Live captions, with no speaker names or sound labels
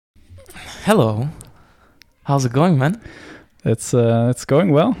Hello. How's it going, man? It's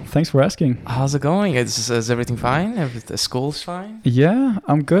going well. Thanks for asking. How's it going? Is everything fine? The school's fine? Yeah,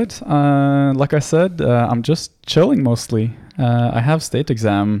 I'm good. Like I said, I'm just chilling mostly. I have state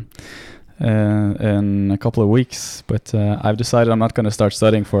exam in a couple of weeks, but I've decided I'm not going to start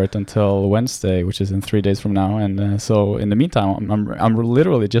studying for it until Wednesday, which is in 3 days from now. And so in the meantime, I'm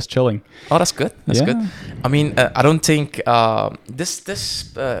literally just chilling. Oh, that's good. That's good. Yeah. I mean, I don't think this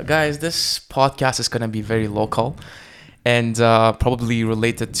guys, this podcast is gonna be very local and probably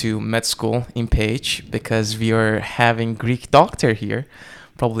related to med school in Page because we are having Greek doctor here.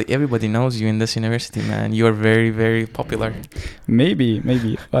 Probably everybody knows you in this university, man. You are very, very popular.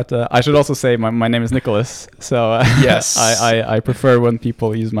 Maybe. But I should also say my name is Nicholas. So Yes. I prefer when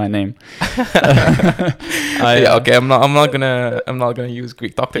people use my name. Okay. I'm not gonna use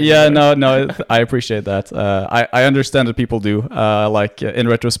Greek doctor. Yeah, no, I appreciate that. I understand that people do. In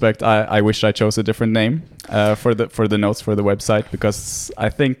retrospect, I wish I chose a different name for the notes for the website because I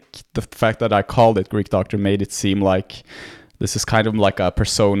think the fact that I called it Greek Doctor made it seem like this is kind of like a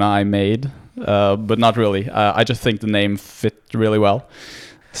persona I made, but not really. I just think the name fit really well.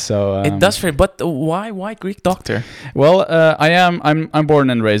 So it does fit, but why Greek doctor? Well, I'm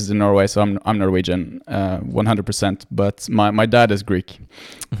born and raised in Norway, so I'm Norwegian, 100%. But my dad is Greek,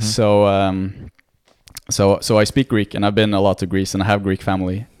 Mm-hmm. so I speak Greek, and I've been a lot to Greece, and I have Greek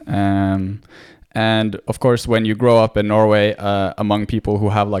family. And of course, when you grow up in Norway, among people who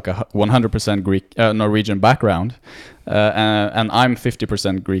have like a 100% Greek Norwegian background, and I'm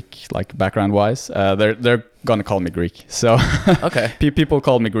 50% Greek, like background-wise, they're gonna call me Greek. So Okay. people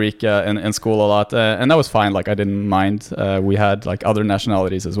called me Greek in school a lot, and that was fine. Like I didn't mind. We had like other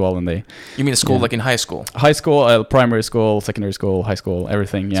nationalities as well, and they. You mean school, Yeah. like in high school? High school, primary school, secondary school, high school,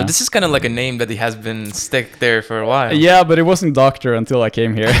 everything. Yeah. So this is kind of like a name that he has been stuck there for a while. Yeah, but it wasn't doctor until I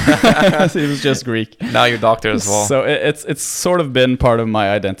came here. It was just Greek. Now you're doctor as well. So it's sort of been part of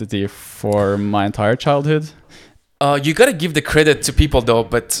my identity for my entire childhood. You gotta give the credit to people though,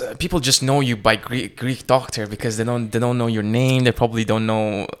 but people just know you by Greek doctor because they don't know your name. They probably don't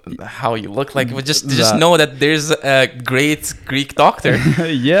know how you look like. But they just know that there's a great Greek doctor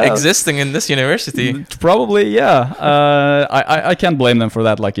Yeah. existing in this university. Probably, yeah. I can't blame them for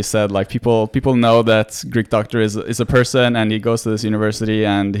that. Like you said, like people know that Greek doctor is a person, and he goes to this university,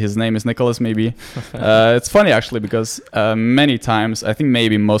 and his name is Nicholas. Maybe it's funny actually because many times, I think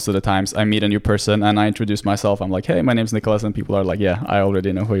maybe most of the times, I meet a new person and I introduce myself. I'm like, hey, my name's Nicholas, and people are like, yeah, I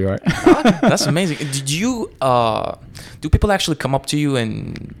already know who you are. That's amazing. Did you do people actually come up to you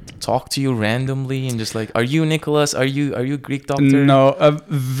and talk to you randomly and just like, are you Nicholas? Are you Greek doctor? No,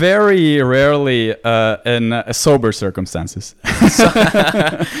 very rarely in sober circumstances.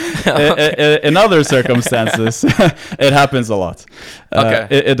 In other circumstances, it happens a lot. Okay.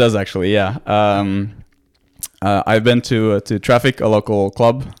 It does actually, yeah. I've been to Traffic, a local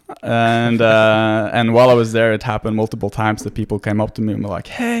club, and while I was there, it happened multiple times that people came up to me and were like,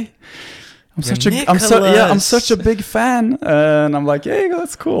 "Hey, I'm such a big fan," and I'm like, "Hey,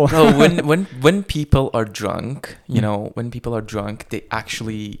 that's cool." No, when people are drunk, when people are drunk, they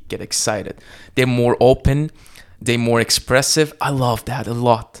actually get excited. They're more open. They're more expressive. I love that a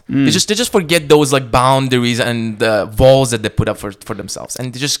lot. They just forget those like boundaries and walls that they put up for themselves,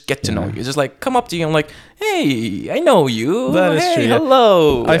 and they just get to know you. It's just like come up to you and like, hey, I know you. That is hey, true. Yeah.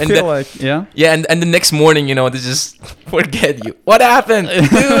 Hello. I feel like and the next morning, they just forget you. What happened,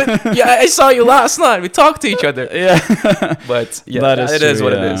 dude? Yeah, I saw you last night. We talked to each other. Yeah. But yeah, that is it true, is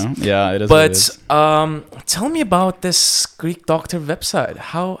what yeah. it is. Yeah, it is. But tell me about this Greek doctor website.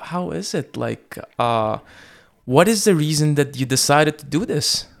 How is it like? What is the reason that you decided to do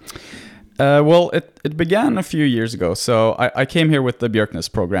this? Well, it began a few years ago. So I came here with the Björknes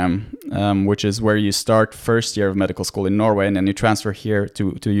program, which is where you start first year of medical school in Norway, and then you transfer here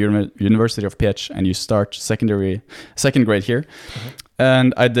to University of Pech, and you start second grade here.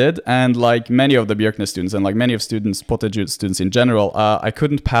 And I did, and like many of the Björknes students, and like many of Potage students in general, I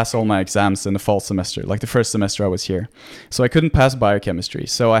couldn't pass all my exams in the fall semester, like the first semester I was here. So I couldn't pass biochemistry.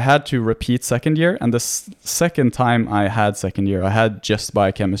 So I had to repeat second year, and the second time I had second year, I had just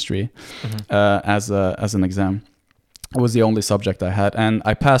biochemistry as an exam. It was the only subject I had, and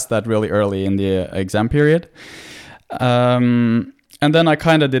I passed that really early in the exam period. And then I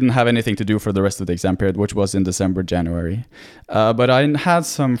kind of didn't have anything to do for the rest of the exam period, which was in December, January. But I had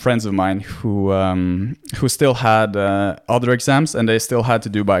some friends of mine who still had other exams, and they still had to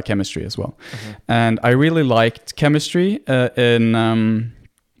do biochemistry as well. And I really liked chemistry in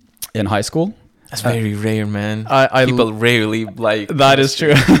high school. That's very rare, man. I People rarely like That is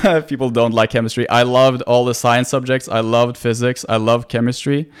chemistry. true. People don't like chemistry. I loved all the science subjects. I loved physics. I loved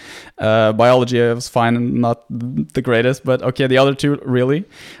chemistry. Biology, I was fine, not the greatest, but okay, the other two, really,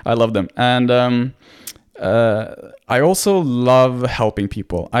 I love them. And I also love helping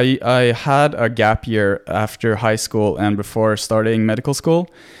people. I had a gap year after high school and before starting medical school.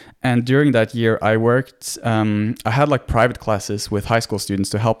 And during that year, I worked, I had like private classes with high school students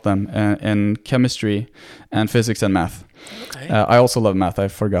to help them in chemistry and physics and math. Okay. I also love math. I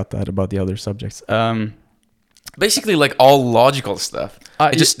forgot that about the other subjects. Basically, like all logical stuff.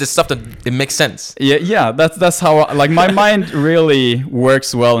 It's just the stuff that it makes sense. Yeah. That's how like my mind really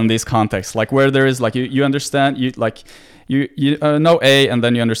works well in these contexts. Like where there is like you understand you know A, and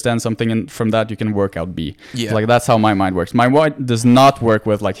then you understand something, and from that you can work out B. Yeah. Like that's how my mind works. My mind does not work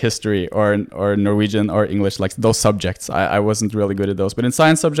with like history or Norwegian or English, like those subjects. I wasn't really good at those, but in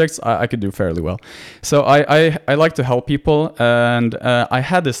science subjects I could do fairly well. So I like to help people, and I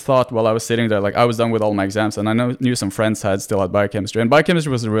had this thought while I was sitting there, like I was done with all my exams, and I knew some friends had still had biochemistry, and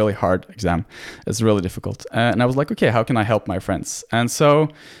biochemistry was a really hard exam. It's really difficult, and I was like, okay, how can I help my friends? And so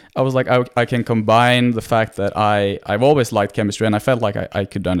I was like, I can combine the fact that I've always liked chemistry and I felt like I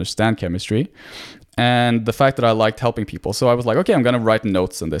could understand chemistry, and the fact that I liked helping people. So I was like, okay, I'm going to write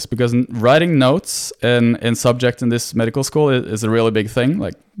notes on this, because writing notes in subjects in this medical school is a really big thing.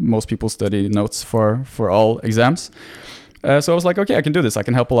 Like most people study notes for all exams. So I was like, okay, I can do this. I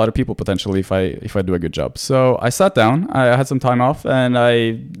can help a lot of people potentially if I do a good job. So I sat down. I had some time off, and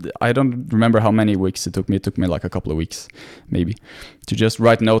I don't remember how many weeks it took me. It took me like a couple of weeks, maybe, to just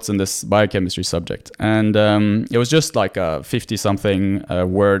write notes in this biochemistry subject. And it was just like a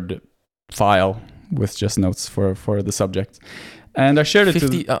 50-something Word file with just notes for the subject. And I shared it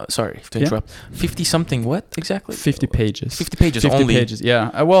 50, sorry to interrupt. 50 something what exactly? 50 pages. 50 pages 50 only. pages,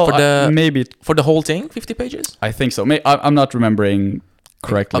 yeah. Well, maybe for the whole thing, 50 pages? I think so. I'm not remembering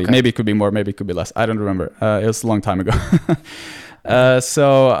correctly. Okay. Maybe it could be more, maybe it could be less. I don't remember. It was a long time ago.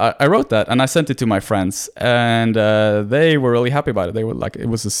 So I wrote that and I sent it to my friends, and they were really happy about it. They were like, it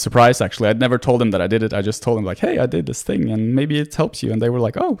was a surprise actually. I'd never told them that I did it. I just told them like, hey, I did this thing and maybe it helps you. And they were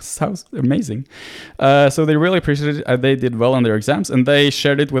like, oh, sounds amazing. So they really appreciated it. They did well on their exams, and they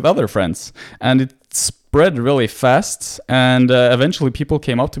shared it with other friends, and it spread really fast. And eventually people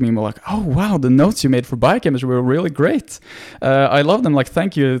came up to me and were like, oh wow, the notes you made for biochemistry were really great. I love them. Like,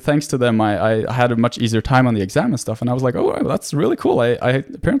 thank you. Thanks to them, I had a much easier time on the exam and stuff. And I was like, oh, that's really cool.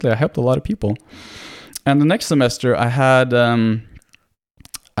 Apparently I helped a lot of people. And the next semester I had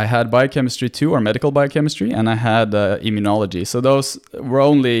biochemistry 2, or medical biochemistry, and I had immunology. So those were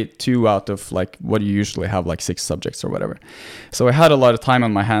only 2 out of like what you usually have, like 6 subjects or whatever. So I had a lot of time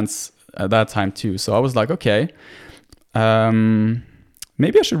on my hands at that time too. So I was like, okay,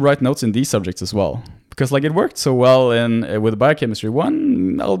 maybe I should write notes in these subjects as well, because like it worked so well with biochemistry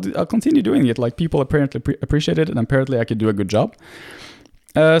 1. I'll continue doing it. Like people apparently appreciated it, and apparently I could do a good job.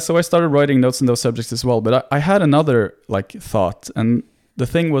 So I started writing notes in those subjects as well. But I had another like thought, and the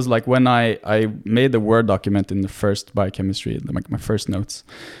thing was like when I made the Word document in the first biochemistry, my first notes,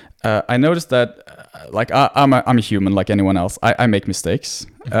 I noticed that like I'm a human like anyone else. I make mistakes.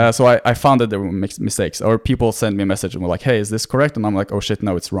 So I found that there were mistakes, or people sent me a message and were like, hey, is this correct? And I'm like, oh shit,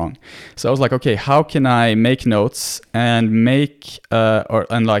 no, it's wrong. So I was like, okay, how can I make notes and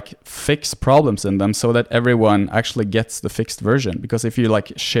like fix problems in them so that everyone actually gets the fixed version? Because if you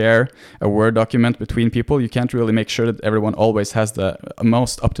like share a Word document between people, you can't really make sure that everyone always has the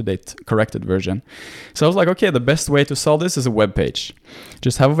most up-to-date corrected version. So I was like, okay, the best way to solve this is a web page.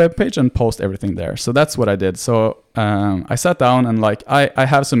 Just have a web page and post everything there. So that's what I did. So I sat down and like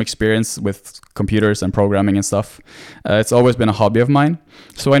I have some experience with computers and programming and stuff. It's always been a hobby of mine.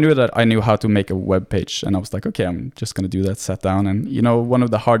 So I knew that I knew how to make a web page, and I was like, okay, I'm just going to do that. Sat down, and you know, one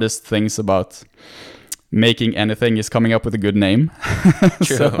of the hardest things about making anything is coming up with a good name.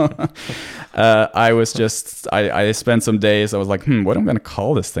 True. So I spent some days. I was like, what am I going to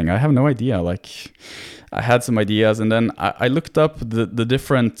call this thing? I have no idea. Like, I had some ideas, and then I looked up the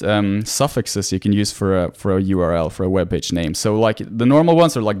different suffixes you can use for a URL, for a web page name. So like the normal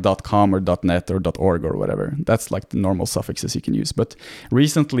ones are like .com or .net or .org or whatever. That's like the normal suffixes you can use. But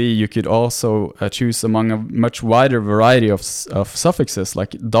recently you could also choose among a much wider variety of suffixes,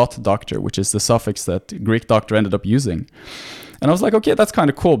 like .doctor, which is the suffix that Greek doctor ended up using. And I was like, okay, that's kind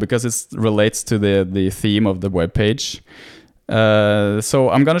of cool because it relates to the theme of the web page. So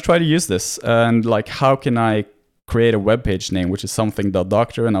I'm going to try to use this, and like, how can I create a web page name, which is something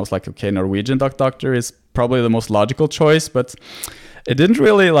 .doctor? And I was like, okay, Norwegian .doctor is probably the most logical choice, but It didn't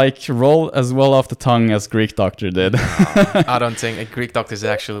really like roll as well off the tongue as Greek doctor did. I don't think a Greek doctor is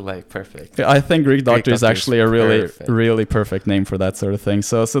actually like perfect. I think Greek doctor is actually a really, perfect. really perfect name for that sort of thing.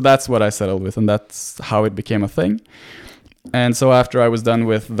 So that's what I settled with, and that's how it became a thing. And so after I was done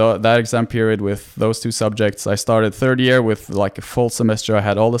with that exam period with those two subjects, I started third year with like a full semester. I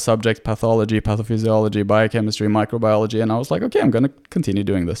had all the subjects: pathology, pathophysiology, biochemistry, microbiology, and I was like, okay, I'm going to continue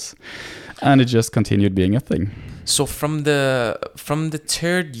doing this. And it just continued being a thing. So from the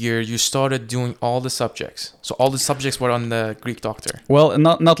third year, you started doing all the subjects. So all the subjects were on the Greek doctor. Well,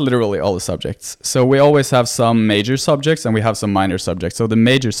 not literally all the subjects. So we always have some major subjects and we have some minor subjects. So the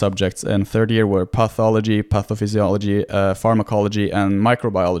major subjects in third year were pathology, pathophysiology, pharmacology, and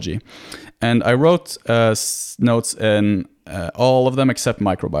microbiology. And I wrote notes in all of them except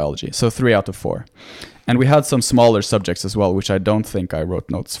microbiology. So 3 out of 4. And we had some smaller subjects as well, which I don't think I wrote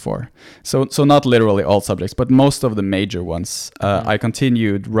notes for. So not literally all subjects, but most of the major ones. I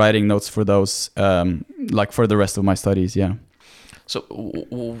continued writing notes for those, like for the rest of my studies, yeah. So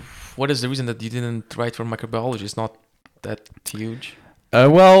what is the reason that you didn't write for microbiology? It's not that huge.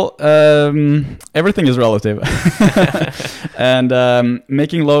 Everything is relative. And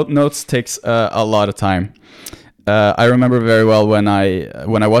making notes takes a lot of time. I remember very well when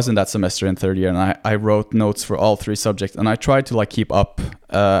I was in that semester in third year, and I wrote notes for all 3 subjects, and I tried to like keep up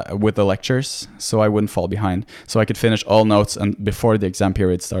with the lectures so I wouldn't fall behind, so I could finish all notes and before the exam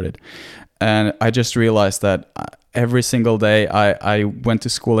period started. And I just realized that every single day I went to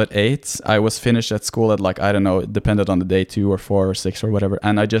school at 8. I was finished at school at like, I don't know, it depended on the day, 2 or 4 or 6 or whatever.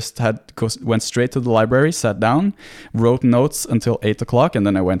 And I just went straight to the library, sat down, wrote notes until 8 o'clock, and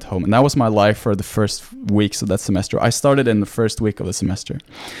then I went home. And that was my life for the first weeks of that semester. I started in the first week of the semester.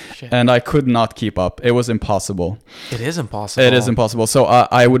 Shit. And I could not keep up. It was impossible. It is impossible. It is impossible. So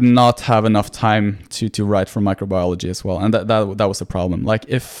I would not have enough time to write for microbiology as well. And that was a problem. Like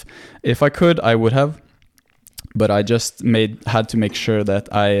if I could, I would have. But I just had to make sure that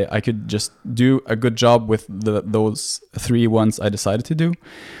I could just do a good job with those 3 ones I decided to do.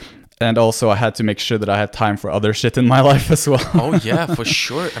 And also I had to make sure that I had time for other shit in my life as well. Oh yeah, for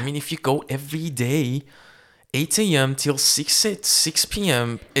sure. I mean, if you go every day, 8 a.m. till 6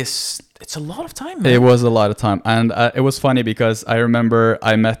 p.m. it's a lot of time, man. It was a lot of time. And it was funny because I remember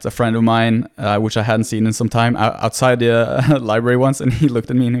I met a friend of mine, which I hadn't seen in some time, outside the library once. And he looked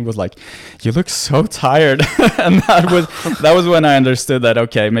at me and he was like, you look so tired. And that was when I understood that,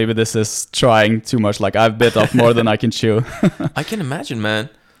 okay, maybe this is trying too much. Like I've bit off more than I can chew. I can imagine, man.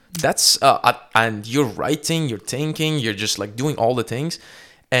 That's, and you're writing, you're thinking, you're just like doing all the things.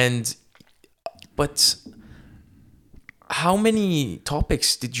 But how many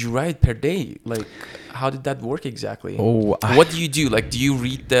topics did you write per day? Like, how did that work exactly? What do you do? Like, do you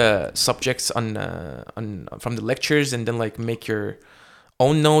read the subjects on from the lectures and then like make your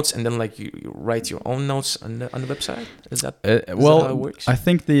own notes and then like you write your own notes on the website? Is that how it works? I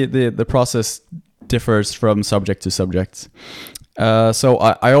think the process differs from subject to subject. So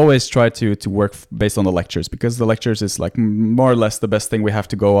I always try to work based on the lectures, because the lectures is like more or less the best thing we have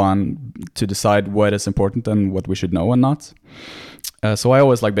to go on to decide what is important and what we should know and not. So I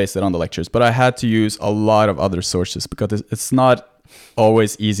always like based it on the lectures, but I had to use a lot of other sources because it's not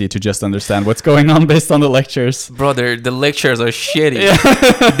always easy to just understand what's going on based on the lectures. Brother, the lectures are shitty.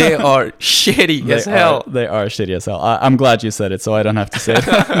 They are shitty as hell. They are shitty as hell. I'm glad you said it, so I don't have to say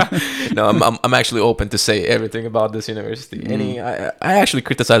it. No, I'm actually open to say everything about this university. I actually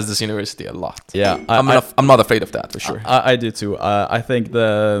criticize this university a lot. Yeah, I'm not afraid of that for sure. I do too. I think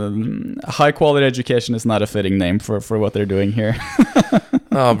the high quality education is not a fitting name for what they're doing here.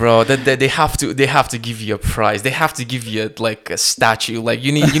 Oh, bro, they have to give you a prize. They have to give you like a statue. Like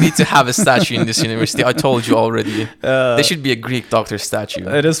you need to have a statue in this university. I told you already. There should be a Greek doctor statue.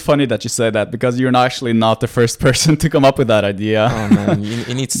 It is funny that you say that because you're actually not the first person to come up with that idea. Oh man,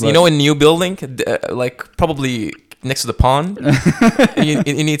 you need to, a new building, like probably next to the pond.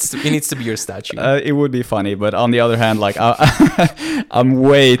 it needs to be your statue. It would be funny, but on the other hand, like I'm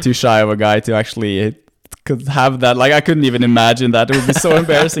way too shy of a guy to actually could have that. Like I couldn't even imagine that. It would be so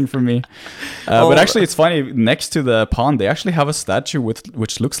embarrassing for me. But actually it's funny, next to the pond they actually have a statue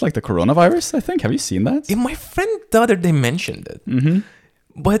which looks like the coronavirus, I think. Have you seen that? Yeah, my friend the other day mentioned it.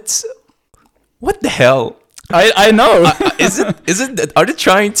 But what the hell? I know. Is it are they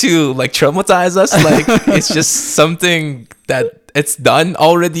trying to like traumatize us? Like it's just something that it's done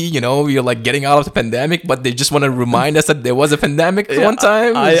already. We're like getting out of the pandemic, but they just want to remind us that there was a pandemic one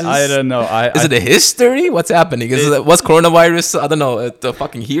time. I don't know. Is it a history? What's happening? Was coronavirus, I don't know, the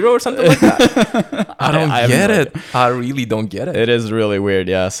fucking hero or something like that? I don't get it. I really don't get it. It is really weird,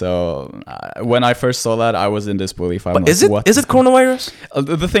 yeah. So when I first saw that, I was in disbelief. But is it coronavirus?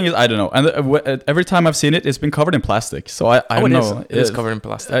 The thing is, I don't know. And every time I've seen it, it's been covered in plastic. So I don't know. It is covered in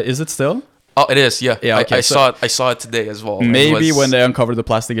plastic. Is it still? Oh, it is. Yeah. Yeah. Okay, I saw it today as well. Maybe when they uncover the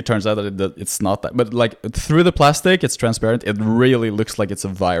plastic, it turns out that it's not that. But like through the plastic, it's transparent. It really looks like it's a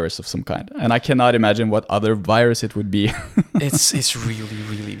virus of some kind, and I cannot imagine what other virus it would be. It's really,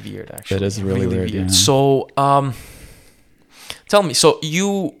 really weird. Actually, it is really weird. Yeah. So, tell me. So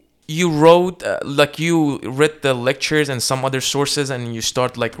you wrote you read the lectures and some other sources, and you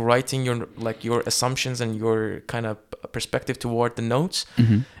start like writing your assumptions and your kind of perspective toward the notes.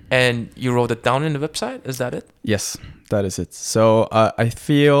 Mm-hmm. And you wrote it down in the website? Is that it? Yes, that is it. So I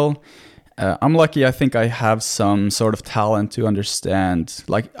feel I'm lucky. I think I have some sort of talent to understand.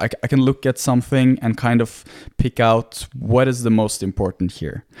 Like I can look at something and kind of pick out what is the most important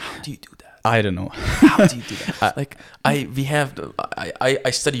here. How do you do that? I don't know. How do you do that?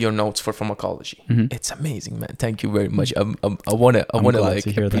 I study your notes for pharmacology. Mm-hmm. It's amazing, man. Thank you very much. I wanna like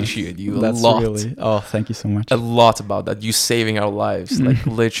appreciate you a lot. Really, thank you so much. A lot about that. You saving our lives, like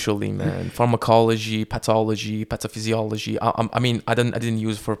literally, man. Pharmacology, pathology, pathophysiology. I mean, I didn't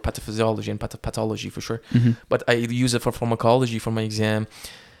use it for pathophysiology and pathology for sure, but I use it for pharmacology for my exam,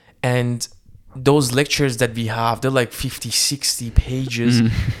 and those lectures that we have, they're like 50, 60 pages.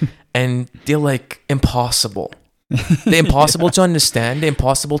 And they're like impossible. They're impossible to understand. They're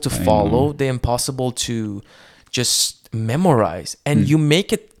impossible to follow. They're impossible to just memorize. And you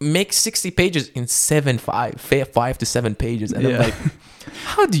make 60 pages in 5 to 7 pages. And I'm like,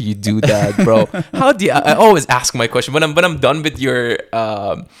 how do you do that, bro? I always ask my question when I'm done with your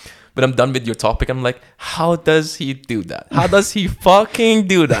topic. I'm like, how does he do that? How does he fucking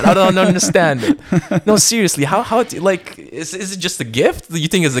do that? I don't understand it. No, seriously, how do, like, is it just a gift? You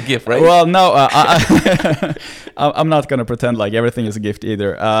think it's a gift, right? Well, no, I'm not gonna pretend like everything is a gift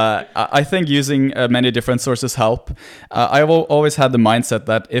either. I think using many different sources help. I've always had the mindset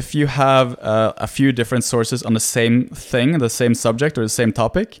that if you have a few different sources on the same thing, the same subject or the same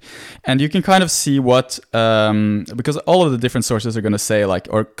topic, and you can kind of see what, because all of the different sources are gonna say like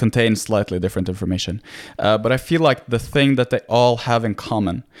or contain slightly different information, but I feel like the thing that they all have in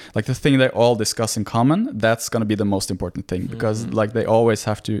common, like the thing they all discuss in common, that's going to be the most important thing, because like they always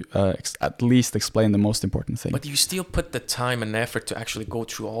have to at least explain the most important thing. But you still put the time and effort to actually go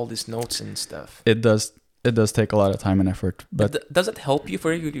through all these notes and stuff. It does take a lot of time and effort, but does it help you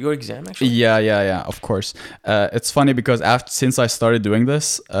for your exam actually? Yeah, of course. It's funny because since I started doing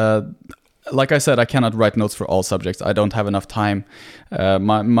this, like I said, I cannot write notes for all subjects. I don't have enough time.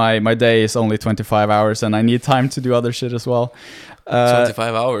 My day is only 25 hours, and I need time to do other shit as well.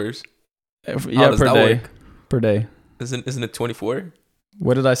 25 hours? Yeah, per day. Isn't it 24?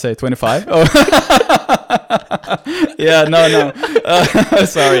 What did I say? 25? Oh. Yeah, no.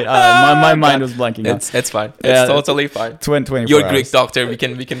 Sorry, my mind was blanking out. It's fine. It's totally fine. 24 You're a hours. Greek doctor. We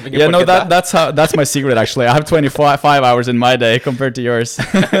can yeah, no, that's my secret actually. I have 25 hours in my day compared to yours.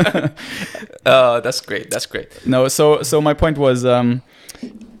 That's great. No, so my point was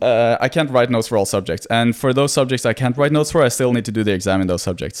I can't write notes for all subjects, and for those subjects I can't write notes for, I still need to do the exam in those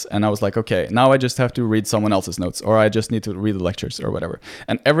subjects. And I was like, okay, now I just have to read someone else's notes, or I just need to read the lectures or whatever.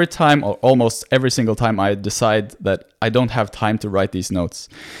 And every time, or almost every single time, I decide that I don't have time to write these notes,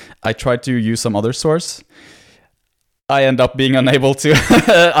 I try to use some other source. I end up being unable to.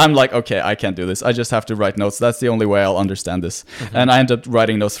 I'm like, okay, I can't do this. I just have to write notes. That's the only way I'll understand this. And I end up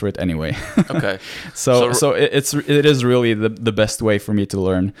writing notes for it anyway. Okay. So it is really the best way for me to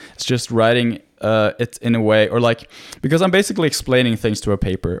learn. It's just writing it in a way, or like, because I'm basically explaining things to a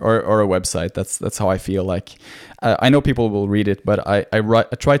paper or a website. That's how I feel like. I know people will read it, but I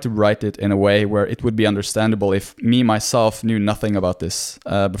try to write it in a way where it would be understandable if me myself knew nothing about this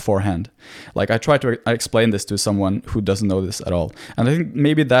beforehand. Like I try to explain this to someone who doesn't know this at all, and I think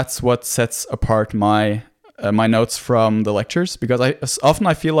maybe that's what sets apart my notes from the lectures, because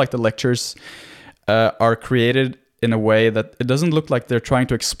I feel like the lectures are created in a way that it doesn't look like they're trying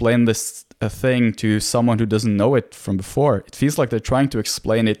to explain this thing to someone who doesn't know it from before. It feels like they're trying to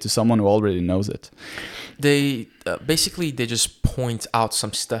explain it to someone who already knows it. They basically just point out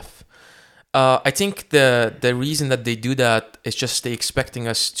some stuff. I think the reason that they do that is just they expecting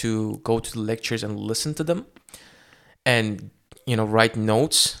us to go to the lectures and listen to them, and write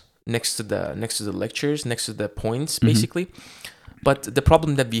notes next to the lectures, next to the points, basically. But the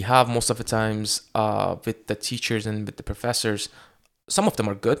problem that we have most of the times with the teachers and with the professors, some of them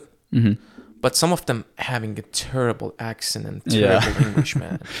are good, but some of them having a terrible accent and terrible English,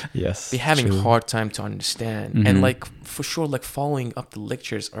 man. Yes, they're having true. a hard time to understand, and like for sure, like following up the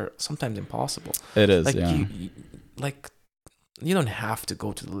lectures are sometimes impossible. It is, like yeah. you don't have to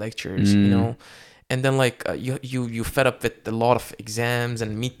go to the lectures, you know. And then like you fed up with a lot of exams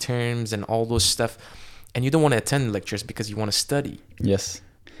and midterms and all those stuff, and you don't want to attend lectures because you want to study. Yes.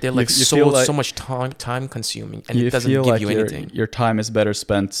 They're like so much time consuming, and it doesn't give like you anything. Your time is better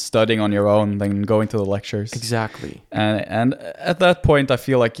spent studying on your own than going to the lectures. Exactly. And at that point, I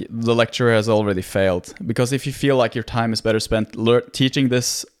feel like the lecturer has already failed, because if you feel like your time is better spent teaching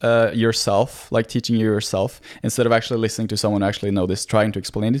this yourself, like teaching you yourself, instead of actually listening to someone who actually know this, trying to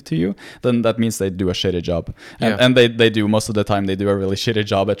explain it to you, then that means they do a shitty job. And they do, most of the time, they do a really shitty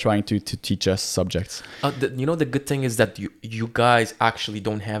job at trying to teach us subjects. The good thing is that you guys actually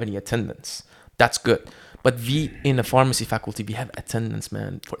don't have any attendance. That's good. But we in the pharmacy faculty, we have attendance,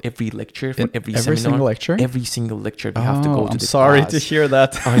 man, for every lecture, for every seminar, single lecture. Every single lecture we have to go to. I'm sorry to hear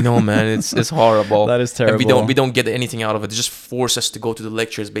that. I know, man. It's horrible. That is terrible. And we don't get anything out of it. They just force us to go to the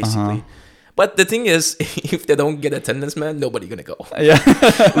lectures, basically. But the thing is, if they don't get attendance, man, nobody gonna go. Yeah,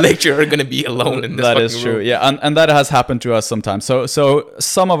 lecturer are gonna be alone in this. That is true. room. Yeah, and that has happened to us sometimes. So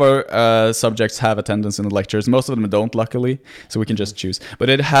some of our subjects have attendance in the lectures. Most of them don't, luckily. So we can just choose. But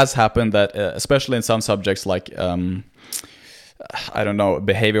it has happened that, especially in some subjects like I don't know,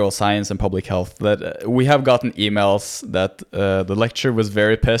 behavioral science and public health, that we have gotten emails that the lecturer was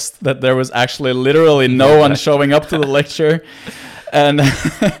very pissed that there was actually literally no one showing up to the lecture. And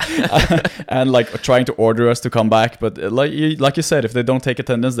and like trying to order us to come back, but like you said, if they don't take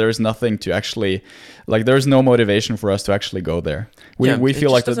attendance, there is nothing to actually, like, there is no motivation for us to actually go there. We feel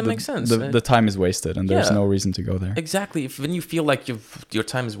like the time is wasted, and there's no reason to go there. Exactly. When you feel like your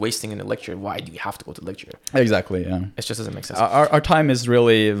time is wasting in a lecture, why do you have to go to the lecture? Exactly. Yeah. It just doesn't make sense. Our time is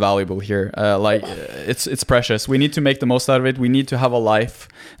really valuable here. It's precious. We need to make the most out of it. We need to have a life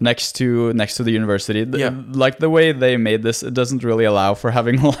next to the university. Like the way they made this, it doesn't really allow for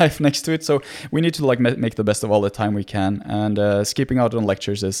having a life next to it. So we need to like make the best of all the time we can. And skipping out on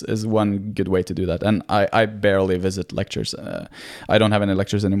lectures is one good way to do that. And I barely visit lectures. I don't have any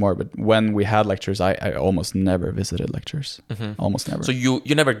lectures anymore. But when we had lectures, I almost never visited lectures. Almost never. So you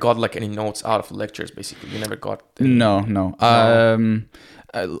never got like any notes out of lectures, basically. You never got. No.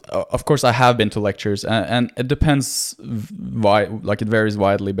 Of course, I have been to lectures, and it depends. It varies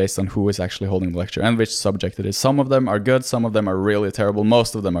widely based on who is actually holding the lecture and which subject it is. Some of them are good, some of them are really terrible.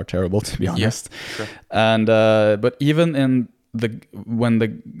 Most of them are terrible, to be honest. Yeah, sure. And but even in when the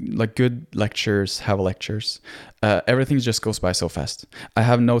good lecturers have lectures, everything just goes by so fast. I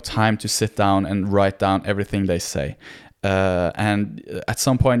have no time to sit down and write down everything they say. And at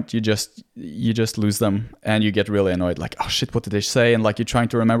some point you just lose them, and you get really annoyed, like, oh shit, what did they say? And like you're trying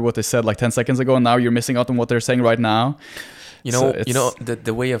to remember what they said like 10 seconds ago, and now you're missing out on what they're saying right now.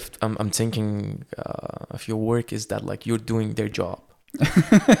 The way of I'm thinking of your work is that like you're doing their job.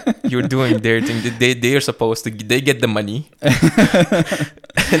 You're doing their thing. They are supposed to. They get the money.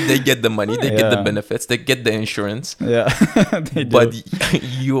 They get the money. They get the benefits. They get the insurance. Yeah, they do. But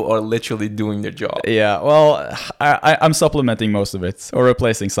you are literally doing their job. Yeah. Well, I'm supplementing most of it or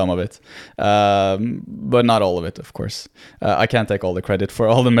replacing some of it, but not all of it, of course. I can't take all the credit for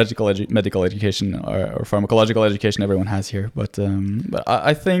all the medical education or pharmacological education everyone has here. But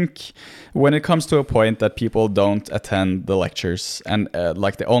I think when it comes to a point that people don't attend the lectures and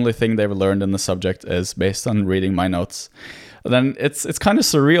like the only thing they've learned in the subject is based on reading my notes, then it's kind of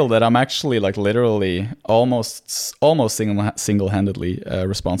surreal that I'm actually like literally almost single-handedly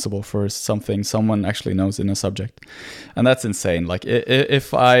responsible for something someone actually knows in a subject. And that's insane. Like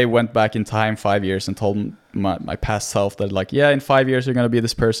if I went back in time 5 years and told my past self that like, yeah, in 5 years you're going to be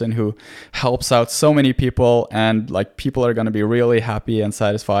this person who helps out so many people, and like people are going to be really happy and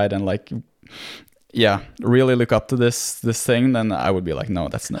satisfied and like, yeah, really look up to this thing, then I would be like, no,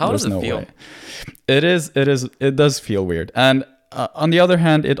 that's not. How there's does it no feel? way. It does feel weird. And on the other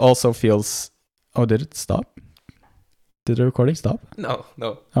hand, it also feels. Oh, did it stop? Did the recording stop? No.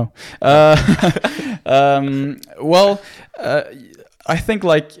 Oh. Well, I think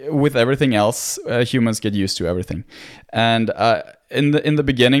like with everything else, humans get used to everything, and in the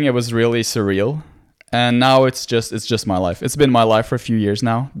beginning, it was really surreal. And now it's just my life. It's been my life for a few years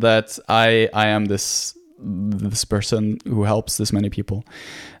now that I am this person who helps this many people.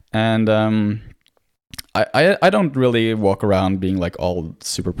 And I don't really walk around being like all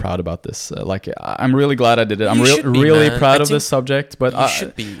super proud about this. Like I'm really glad I did it. I'm really proud of this subject, but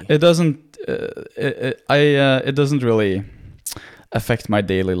should be. It doesn't really. affect my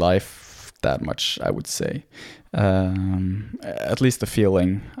daily life that much, I would say. At least the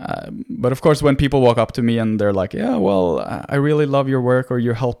feeling. But of course, when people walk up to me and they're like, yeah, well, I really love your work, or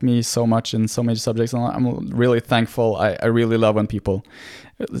you helped me so much in so many subjects, and I'm really thankful. I really love when people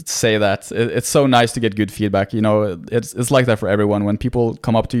say that. It's so nice to get good feedback. You know, it's like that for everyone. When people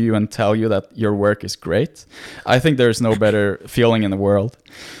come up to you and tell you that your work is great, I think there's no better feeling in the world.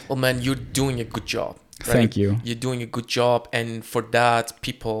 Well, man, you're doing a good job. Right? Thank you. You're doing a good job, and for that,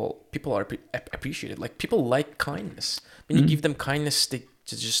 people are appreciated. Like, people like kindness. When you give them kindness, they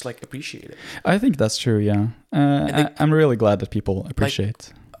just like appreciate it. I think that's true. Yeah, I'm really glad that people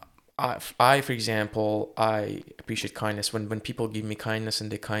appreciate. I, for example, I appreciate kindness. When people give me kindness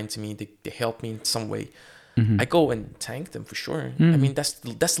and they're kind to me, they help me in some way. I go and thank them for sure. I mean, that's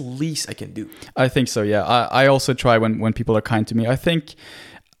the least I can do. I think so. Yeah, I also try when people are kind to me. I think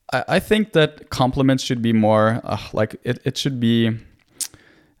that compliments should be more like it should be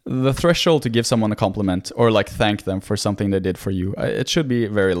the threshold to give someone a compliment or like thank them for something they did for you. It should be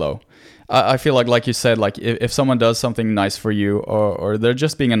very low. I feel like you said, like if someone does something nice for you, or they're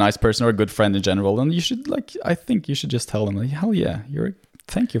just being a nice person or a good friend in general, then you should I think you should just tell them, like, hell yeah,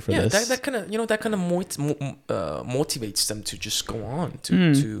 thank you for this. Yeah, that kind of motivates them to just go on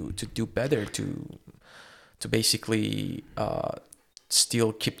to do better, to basically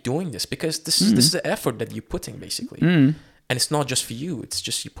still keep doing this, because this is the effort that you're putting basically, and it's not just for you. It's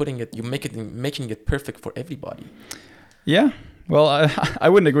just you're making it perfect for everybody. Yeah. Well, I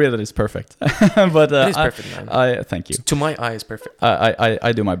wouldn't agree that it's perfect, but it is perfect, man. I thank you. To my eye, it's perfect.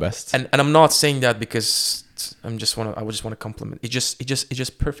 I do my best, and I'm not saying that because I just want to compliment. It's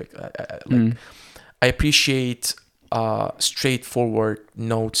just perfect. I appreciate straightforward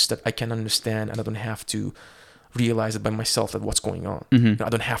notes that I can understand, and I don't have to realize it by myself that what's going on. I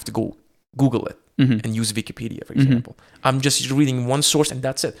don't have to go Google it and use Wikipedia, for example. I'm just reading one source and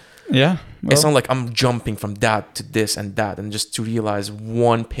that's it. Yeah. Well, it's not like I'm jumping from that to this and that, and just to realize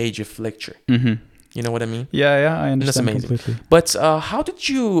one page of lecture. You know what I mean? Yeah, I understand. And that's amazing. Completely. But how did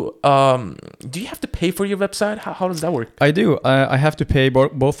you? Do you have to pay for your website? How does that work? I do. I have to pay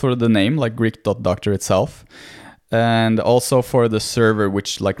both for the name, like Greek.doctor itself, and also for the server,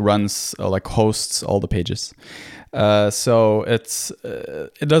 which like runs like hosts all the pages. So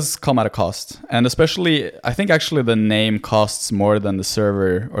it does come at a cost, and especially I think actually the name costs more than the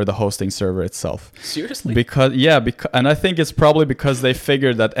server or the hosting server itself. Seriously? And I think it's probably because they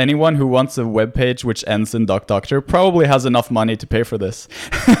figured that anyone who wants a web page which ends in .doctor probably has enough money to pay for this.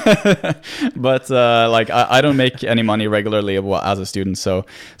 But like I don't make any money regularly as a student, so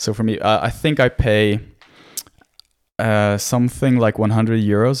for me I think I pay something like 100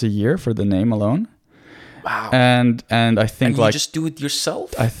 euros a year for the name alone. Wow. And I think you just do it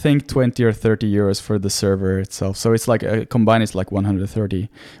yourself? I think 20 or 30 euros for the server itself. So it's like combined, it's like 130,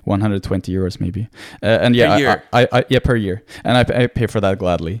 120 euros maybe. And yeah, per year. I per year. And I pay for that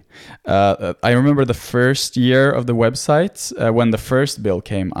gladly. I remember the first year of the website, when the first bill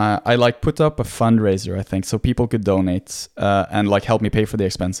came, I like put up a fundraiser, I think, so people could donate and like help me pay for the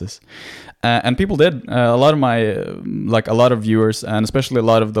expenses. And people did. A lot of viewers, and especially a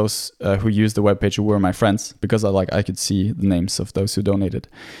lot of those who used the webpage who were my friends, because I could see the names of those who donated.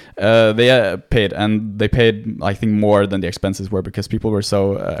 They paid, and they paid I think more than the expenses were, because people were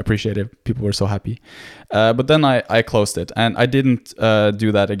so appreciative. People were so happy. But then I closed it, and I didn't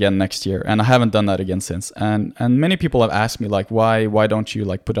do that again next year, and I haven't done that again since. And many people have asked me like, why don't you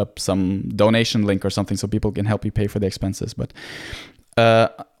like put up some donation link or something so people can help you pay for the expenses? But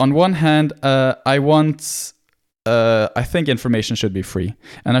on one hand, I think information should be free,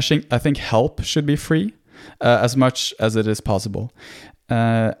 and I think help should be free as much as it is possible.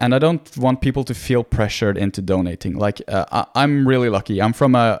 And I don't want people to feel pressured into donating. Like I'm really lucky. I'm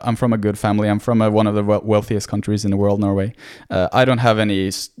from a good family. I'm from one of the wealthiest countries in the world, Norway. I don't have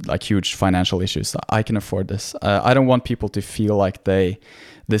any like huge financial issues. I can afford this. I don't want people to feel like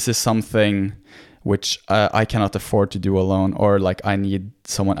this is something which I cannot afford to do alone, or like I need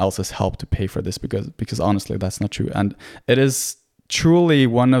someone else's help to pay for this, because honestly that's not true. And it is truly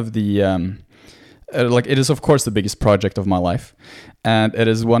one of the it is of course the biggest project of my life, and it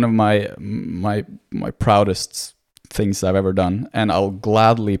is one of my proudest things I've ever done, and I'll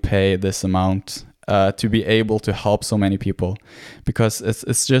gladly pay this amount to be able to help so many people, because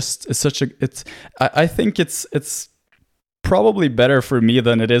I think it's probably better for me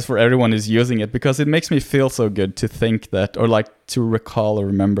than it is for everyone who's using it, because it makes me feel so good to think that, or like to recall or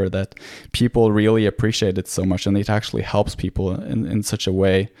remember that people really appreciate it so much, and it actually helps people in such a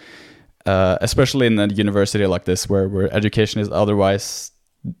way, especially in a university like this where education is otherwise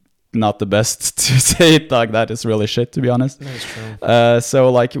not the best to say it like that. It's really shit, to be honest. That is true.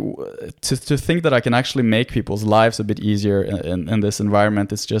 So like to think that I can actually make people's lives a bit easier in this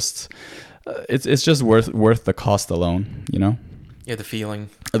environment, it's just worth the cost alone, you know. Yeah, the feeling.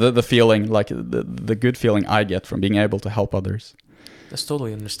 The feeling, like the good feeling I get from being able to help others. That's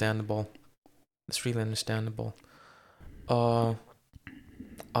totally understandable. That's really understandable. I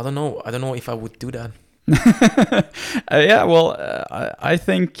don't know if I would do that. Yeah, well, I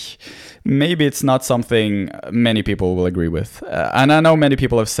think maybe it's not something many people will agree with, and I know many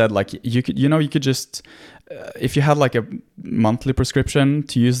people have said like you could just if you had like a monthly prescription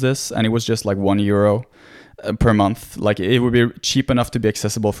to use this, and it was just like €1 per month, like it would be cheap enough to be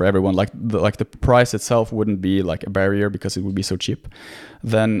accessible for everyone. Like the price itself wouldn't be like a barrier because it would be so cheap.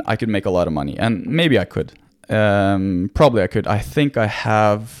 Then I could make a lot of money, and maybe I could. Probably I could. I think I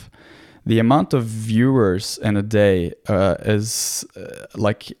have. The amount of viewers in a day is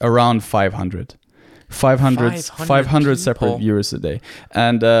like around 500. 500 separate people. viewers a day.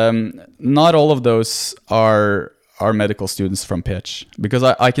 And not all of those are medical students from pitch, because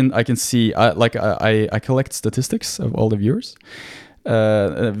I can see I collect statistics of all the viewers,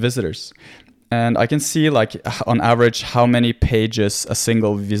 visitors. And I can see like on average how many pages a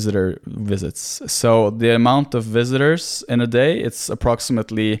single visitor visits. So the amount of visitors in a day, it's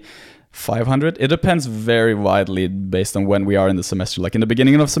approximately 500. It depends very widely based on when we are in the semester. Like in the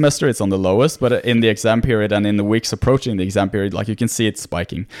beginning of the semester, it's on the lowest, but in the exam period and in the weeks approaching the exam period, like you can see it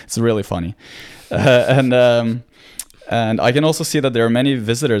spiking. It's really funny. And I can also see that there are many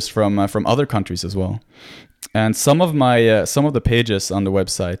visitors from other countries as well. And some of the pages on the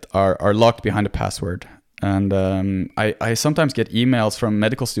website are locked behind a password. And I sometimes get emails from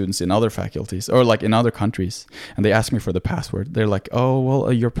medical students in other faculties or like in other countries, and they ask me for the password. They're like, "Oh,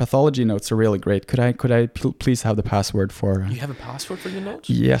 well, your pathology notes are really great. Could I please have the password for?" You have a password for your notes?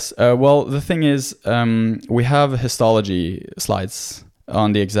 Yes. Well, the thing is, we have histology slides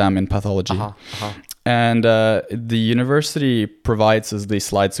on the exam in pathology. And the university provides us these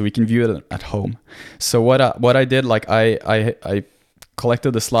slides so we can view it at home. So what I did, like I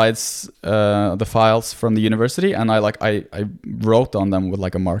collected the slides, the files from the university, and I wrote on them with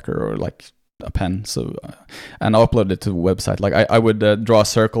like a marker or like a pen, so and uploaded it to the website. Like I would draw a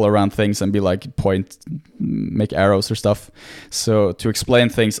circle around things and be like make arrows or stuff, so to explain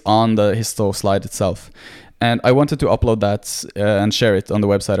things on the histo slide itself. And I wanted to upload that and share it on the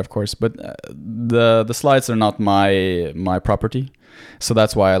website, of course, but the slides are not my property. So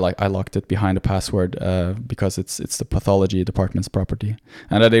that's why I locked it behind a password, because it's the pathology department's property,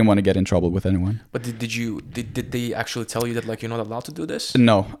 and I didn't want to get in trouble with anyone. But did they actually tell you that like you're not allowed to do this?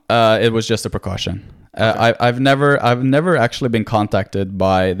 No, it was just a precaution. Okay. I've never actually been contacted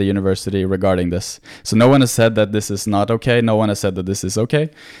by the university regarding this. So no one has said that this is not okay. No one has said that this is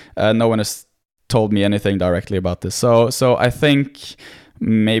okay. No one has told me anything directly about this. So I think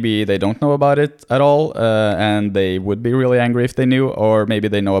maybe they don't know about it at all, and they would be really angry if they knew, or maybe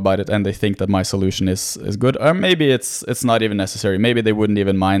they know about it and they think that my solution is good, or maybe it's not even necessary. Maybe they wouldn't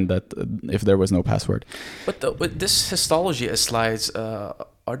even mind that if there was no password. But this histology slides,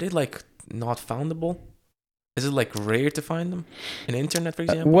 are they like not foundable? Is it like rare to find them in the internet, for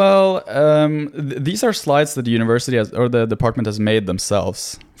example? Well, these are slides that the university has, or the department has made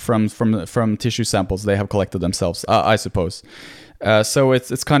themselves from tissue samples they have collected themselves, I suppose. So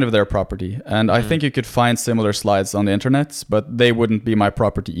it's kind of their property, and I think you could find similar slides on the internet, but they wouldn't be my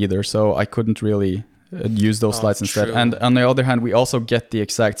property either. So I couldn't really use those slides instead. True. And on the other hand, we also get the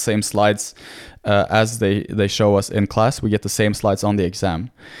exact same slides as they show us in class. We get the same slides on the exam.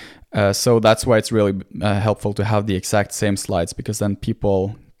 So that's why it's really helpful to have the exact same slides, because then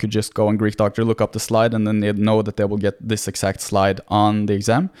people could just go on Greek Doctor, look up the slide, and then they know that they will get this exact slide on the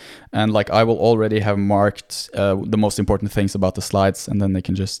exam. And like I will already have marked the most important things about the slides, and then they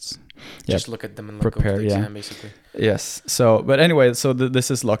can just look at them and prepare, go to the exam, basically. Yes. So, but anyway, so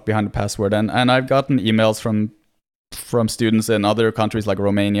this is locked behind the password, and I've gotten emails from students in other countries like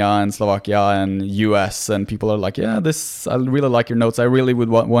Romania and Slovakia and US, and people are like, yeah, I really like your notes. I really would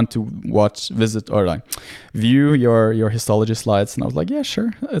want to visit or like view your histology slides. And I was like, yeah,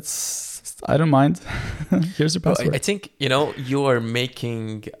 sure. I don't mind. Here's your password. I think, you are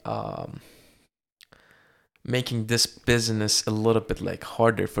making this business a little bit like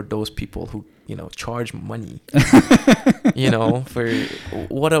harder for those people who charge money. For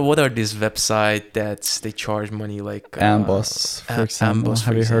what are these websites that they charge money, like Amboss, for example.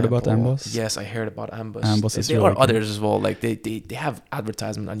 Have you heard about Amboss? Yes, I heard about Amboss. Amboss is there really are others as well. Like they have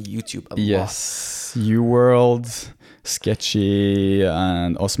advertisement on YouTube a lot. Yes, UWorld, Sketchy,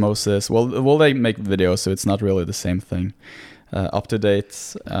 and Osmosis. Well, they make videos, so it's not really the same thing. up to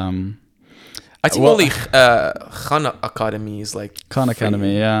date. I think well- only Khan Academy is like Khan free.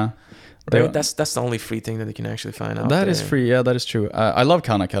 Academy, yeah. Right? That's the only free thing that you can actually find out. That is there. free, yeah, that is true. I love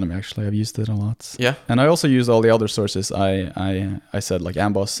Khan Academy, actually. I've used it a lot. Yeah. And I also use all the other sources I said, like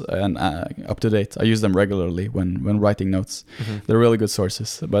Amboss and Up to Date. I use them regularly when writing notes. They're really good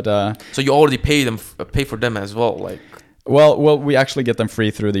sources. But So you already pay for them as well, like. well, we actually get them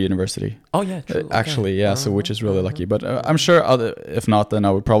free through the university. Oh yeah, true. Actually, yeah. So which is really lucky. But I'm sure if not, then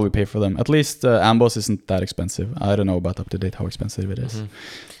I would probably pay for them. At least Amboss isn't that expensive. I don't know about Up to Date how expensive it is.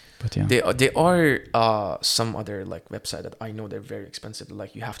 But yeah, They are some other like website that I know they're very expensive.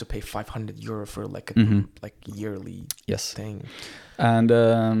 Like you have to pay 500 euro for like a like yearly yes. thing. And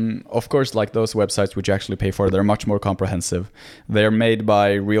of course, like those websites which you actually pay for, they're much more comprehensive. They're made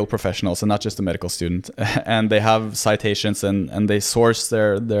by real professionals and not just a medical student. And they have citations and they source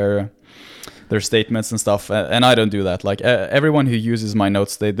their statements and stuff. And I don't do that. Like everyone who uses my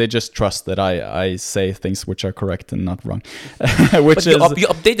notes, they just trust that I say things which are correct and not wrong. Which But you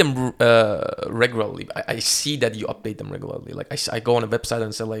update them regularly. I see that you update them regularly. Like I go on a website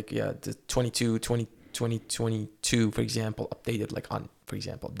and say like, yeah, the 2022, for example, updated like on, for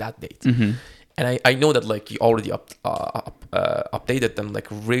example, that date. And I know that like you already updated them like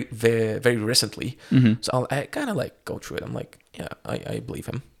very recently. So I kind of like go through it. I'm like, yeah, I believe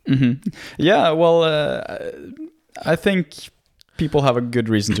him. Yeah, well, I think people have a good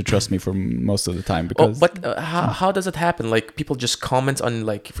reason to trust me for most of the time because. How does it happen? Like people just comment on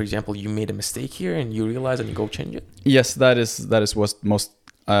like, for example, you made a mistake here and you realize and you go change it. Yes, that is what most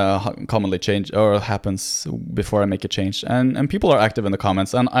commonly change or happens before I make a change, and people are active in the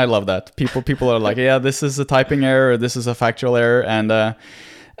comments, and I love that. People are like, yeah, this is a typing error, or this is a factual error, and I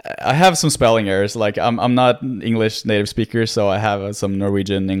have some spelling errors. Like I'm not English native speaker, so I have some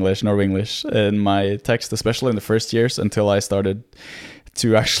Norwegian English, Norwenglish in my text, especially in the first years until I started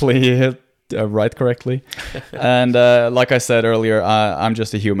to actually write correctly. And like I said earlier, I'm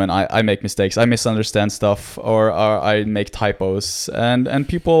just a human. I make mistakes. I misunderstand stuff, or I make typos. And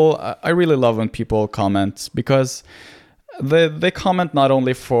people, I really love when people comment because they comment not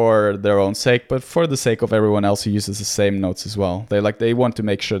only for their own sake, but for the sake of everyone else who uses the same notes as well. They want to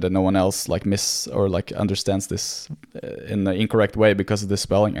make sure that no one else like understands this in the incorrect way because of this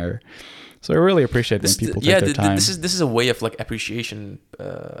spelling error. So I really appreciate when people take their time. This is a way of like appreciation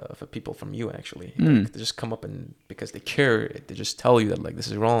for people from you actually. Like, they just come up and because they care, they just tell you that like this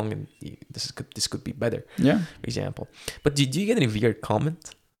is wrong and this could be better. Yeah. For example, but do you get any weird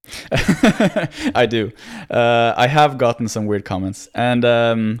comment? I do. I have gotten some weird comments, and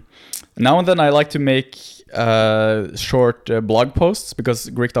now and then I like to make short blog posts because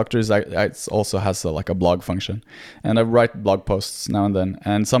Greek Doctors also has a blog function, and I write blog posts now and then,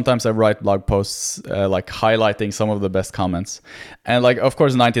 and sometimes I write blog posts like highlighting some of the best comments, and like of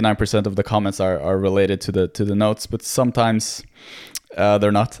course 99% of the comments are related to the notes, but sometimes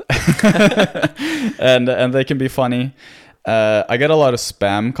they're not, and they can be funny. I get a lot of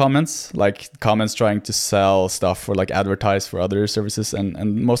spam comments, like comments trying to sell stuff or like advertise for other services,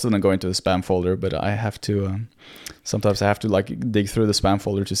 and most of them go into the spam folder. But I have to sometimes I have to like dig through the spam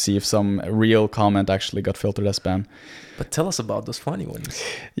folder to see if some real comment actually got filtered as spam. But tell us about those funny ones.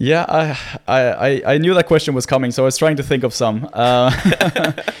 Yeah, I knew that question was coming, so I was trying to think of some.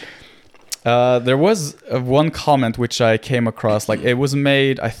 There was one comment which I came across, like it was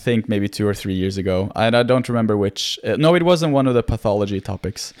made, I think maybe 2 or 3 years ago, and I don't remember which. No, it wasn't one of the pathology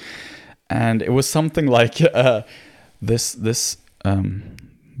topics, and it was something like this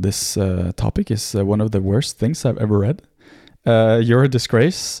topic is one of the worst things I've ever read. You're a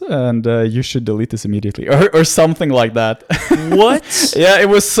disgrace, and you should delete this immediately, or something like that. What? Yeah, it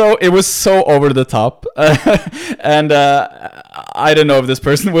was so over the top, and I don't know if this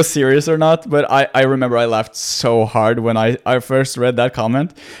person was serious or not, but I remember I laughed so hard when I first read that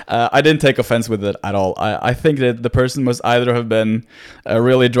comment. I didn't take offense with it at all. I think that the person must either have been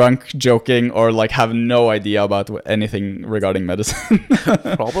really drunk, joking, or like have no idea about anything regarding medicine.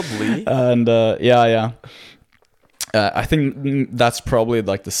 Probably. And yeah. I think that's probably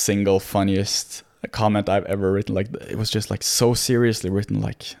like the single funniest comment I've ever written. Like it was just like so seriously written.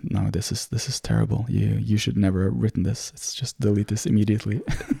 Like, no, this is terrible. You should never have written this. It's just delete this immediately.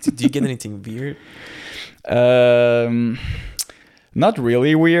 Do you get anything weird? Not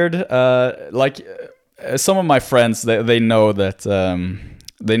really weird. Like some of my friends, they know that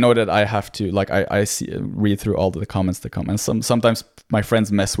they know that I have to, like, I read through all the comments that come, and sometimes my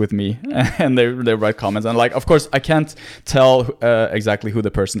friends mess with me and they write comments, and like, of course, I can't tell exactly who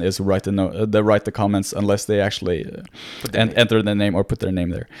the person is who write the comments unless they actually enter their name or put their name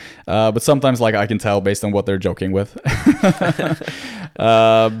there. But sometimes, like, I can tell based on what they're joking with.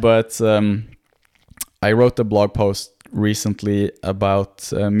 But I wrote a blog post recently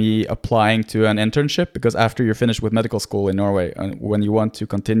about me applying to an internship, because after you're finished with medical school in Norway, when you want to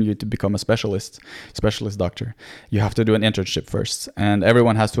continue to become a specialist doctor, you have to do an internship first, and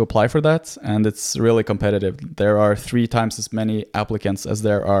everyone has to apply for that, and it's really competitive. There are 3 times as many applicants as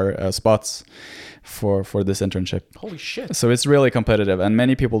there are spots for this internship. Holy shit. So it's really competitive, and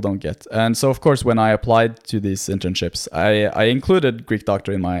many people don't get. And so, of course, when I applied to these internships, I included Greek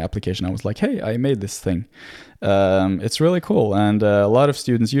doctor in my application. I was like, hey, I made this thing. It's really cool, and a lot of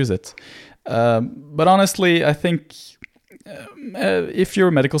students use it. But honestly, I think if you're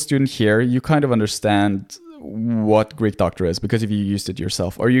a medical student here, you kind of understand what Greek doctor is, because if you used it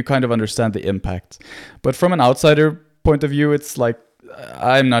yourself, or you kind of understand the impact. But from an outsider point of view, it's like,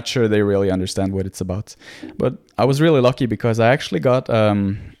 I'm not sure they really understand what it's about. But I was really lucky because I actually got,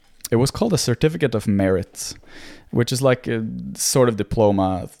 it was called a certificate of merit, which is like a sort of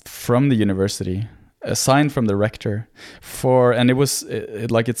diploma from the university, assigned from the rector and it was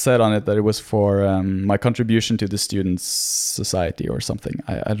like it said on it that it was for my contribution to the students' society or something.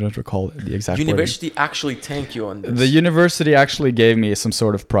 I don't recall the exact university wording. Actually thank you on this. The university actually gave me some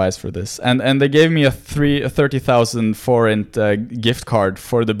sort of prize for this, and they gave me a 30,000 forint gift card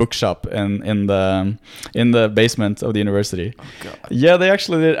for the bookshop in the basement of the university. Oh God. Yeah, they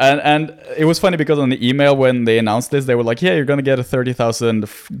actually did, and it was funny because on the email when they announced this, they were like, yeah, you're gonna get a 30,000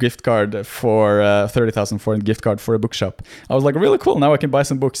 gift card for 30,000 forint gift card for a bookshop. I was like, really cool, now I can buy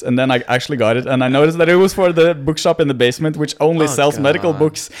some books. And then I actually got it, and I noticed that it was for the bookshop in the basement, which only sells medical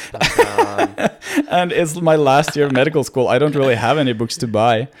books. And it's my last year of medical school. I don't really have any books to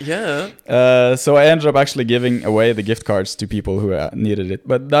buy. Yeah. So I ended up actually giving away the gift cards to people who needed it.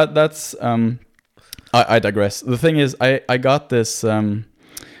 But that's I digress. The thing is, I got this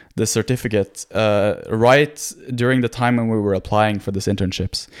certificate right during the time when we were applying for these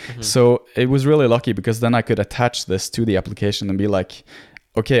internships. Mm-hmm. So it was really lucky, because then I could attach this to the application and be like,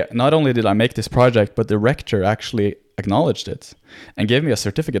 okay, not only did I make this project, but the rector actually acknowledged it and gave me a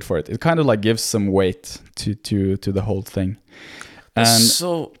certificate for it. It kind of like gives some weight to the whole thing. And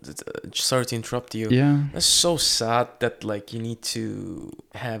so sorry to interrupt you. Yeah, that's so sad that like you need to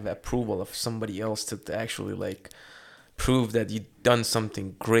have approval of somebody else to actually like prove that you've done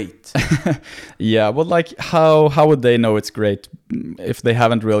something great. Yeah, well, like how would they know it's great if they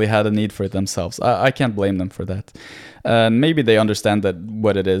haven't really had a need for it themselves? I can't blame them for that. Maybe they understand that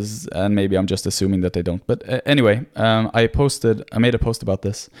what it is, and maybe I'm just assuming that they don't. But anyway, I made a post about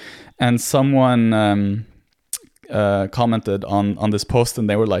this, and someone commented on this post, and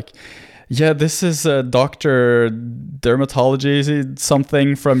they were like, yeah, this is Dr. Dermatology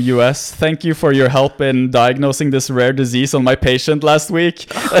something from US. Thank you for your help in diagnosing this rare disease on my patient last week.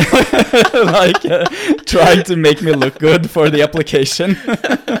 Like trying to make me look good for the application.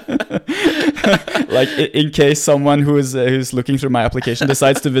 Like in case someone who's looking through my application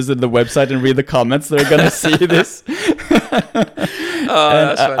decides to visit the website and read the comments, they're gonna see this.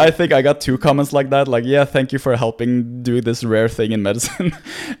 And I think I got 2 comments like that, like, yeah, thank you for helping do this rare thing in medicine,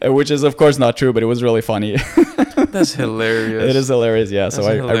 which is of course not true, but it was really funny. That's hilarious. It is hilarious, yeah. So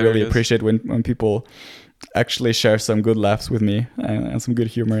I really appreciate when people actually share some good laughs with me and some good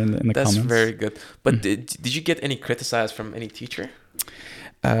humor in the comments. That's very good. But did you get any criticized from any teacher?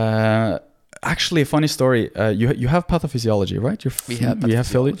 Actually, a funny story. You have pathophysiology, right? You're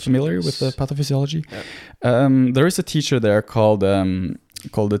familiar with the pathophysiology. Yep. There is a teacher there called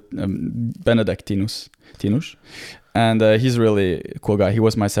Benedict Tinus, and he's a really cool guy. He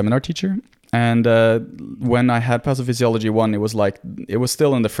was my seminar teacher. And when I had pathophysiology 1, it was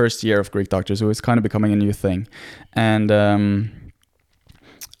still in the first year of Greek doctors, so it was kind of becoming a new thing. And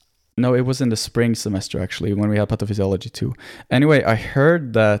no, it was in the spring semester actually when we had pathophysiology 2. Anyway, I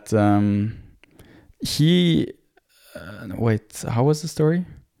heard that wait, how was the story?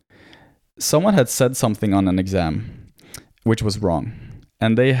 Someone had said something on an exam which was wrong,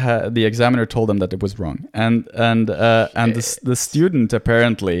 and the examiner told them that it was wrong, and the student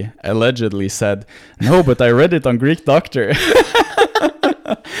allegedly said, no, but I read it on Greek Doctor.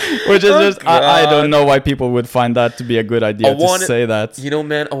 Which is just I don't know why people would find that to be a good idea to say that. You know,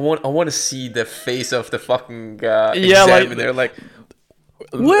 man, I want to see the face of the fucking examiner. Like,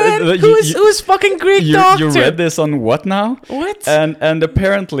 What? Who's fucking Greek doctor? You read this on what now? What? And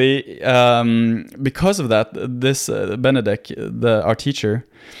apparently, because of that, this Benedict, our teacher,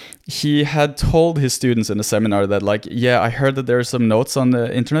 he had told his students in a seminar that, like, yeah, I heard that there are some notes on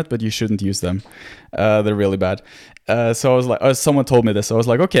the internet, but you shouldn't use them. They're really bad. So I was like, someone told me this. So I was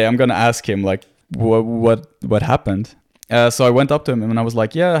like, okay, I'm gonna ask him, like, what happened. So I went up to him and I was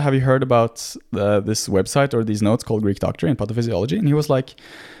like, yeah, have you heard about this website or these notes called Greek Doctor in Pathophysiology? And he was like,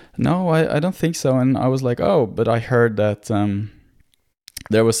 no, I don't think so. And I was like, oh, but I heard that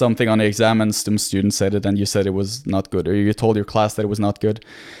there was something on the exam and some students said it and you said it was not good, or you told your class that it was not good.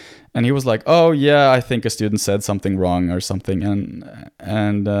 And he was like, oh yeah, I think a student said something wrong or something.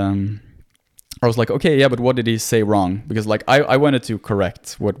 And I was like, okay, yeah, but what did he say wrong? Because like I wanted to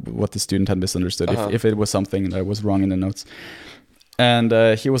correct what the student had misunderstood, if it was something that was wrong in the notes. And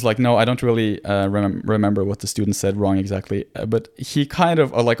he was like, no, I don't really remember what the student said wrong exactly. But he kind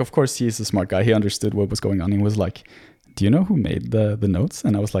of, like, of course, he's a smart guy. He understood what was going on. He was like, do you know who made the notes?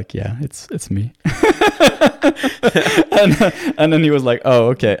 And I was like, yeah, it's me. and then he was like, oh,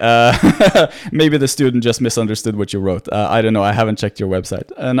 okay. Maybe the student just misunderstood what you wrote. I don't know. I haven't checked your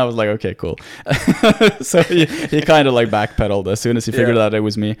website. And I was like, okay, cool. So he kind of like backpedaled as soon as he figured out it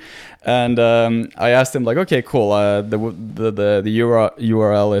was me. And I asked him like, okay, cool. The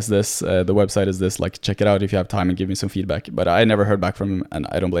URL is this. The website is this. Like, check it out if you have time and give me some feedback. But I never heard back from him, and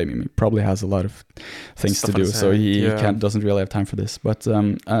I don't blame him. He probably has a lot of things to do, so he doesn't really have time for this. But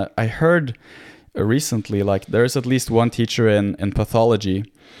I heard recently, like, there's at least one teacher in pathology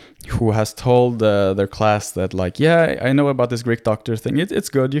who has told their class that, like, yeah, I know about this Greek doctor thing. It's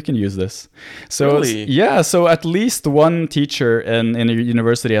good. You can use this. So really? Yeah. So at least one teacher in a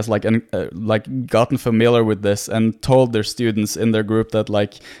university has like gotten familiar with this and told their students in their group that,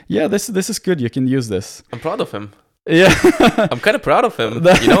 like, yeah, this is good. You can use this. I'm proud of him. Yeah. I'm kind of proud of him.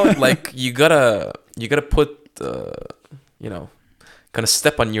 You know, like, you gotta put, kind of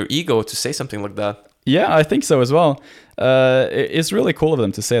step on your ego to say something like that. Yeah, I think so as well. It's really cool of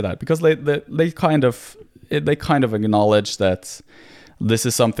them to say that, because they kind of acknowledge that this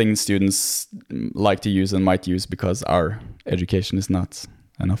is something students like to use and might use because our education is not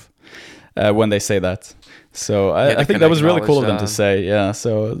enough. When they say that, so I think that was really cool of them to say. Yeah,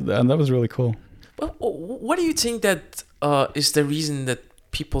 so and that was really cool. But what do you think that is the reason that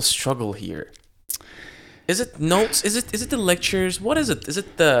people struggle here? Is it notes? Is it the lectures? What is it? Is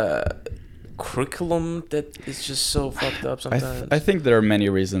it the curriculum that is just so fucked up sometimes? I think there are many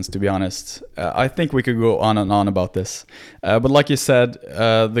reasons, to be honest. I think we could go on and on about this. But like you said,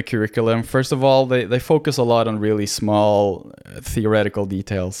 the curriculum, first of all, they focus a lot on really small theoretical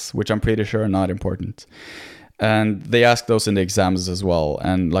details, which I'm pretty sure are not important. And they ask those in the exams as well.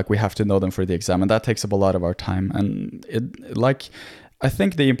 And like, we have to know them for the exam. And that takes up a lot of our time. And I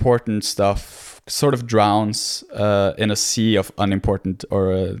think the important stuff sort of drowns in a sea of unimportant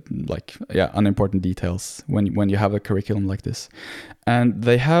unimportant details when you have a curriculum like this. And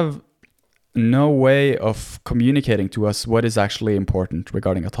they have no way of communicating to us what is actually important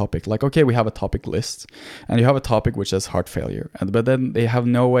regarding a topic. Like, okay, we have a topic list, and you have a topic which is heart failure, but then they have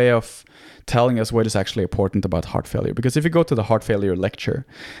no way of telling us what is actually important about heart failure. Because if you go to the heart failure lecture,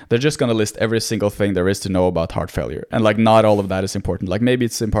 they're just going to list every single thing there is to know about heart failure, and like, not all of that is important. Like, maybe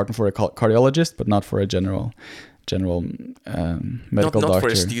it's important for a cardiologist, but not for a general medical doctor. Not for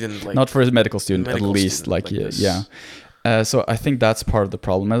a student, like, not for a medical student, at least. Yeah. So I think that's part of the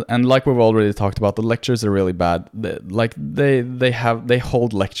problem, and like we've already talked about, the lectures are really bad. They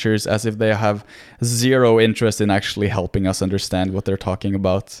hold lectures as if they have zero interest in actually helping us understand what they're talking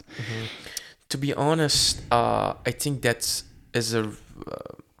about. Mm-hmm. To be honest, I think that is the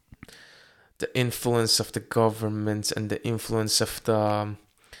influence of the government and the influence of the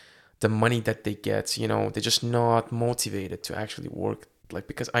money that they get. You know, they're just not motivated to actually work. Like,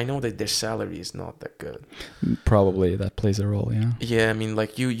 because I know that their salary is not that good. Probably that plays a role, yeah. Yeah, I mean,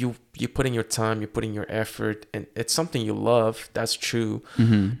 like, you put in your time, you put in your effort, and it's something you love. That's true.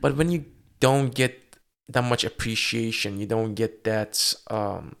 Mm-hmm. But when you don't get that much appreciation, you don't get that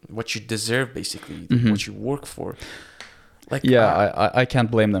what you deserve, basically, mm-hmm. what you work for. Like, yeah, I can't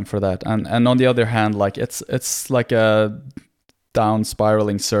blame them for that. And on the other hand, like, it's like a down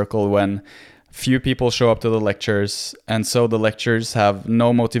spiraling circle when few people show up to the lectures, and so the lectures have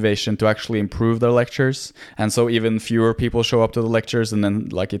no motivation to actually improve their lectures, and so even fewer people show up to the lectures, and then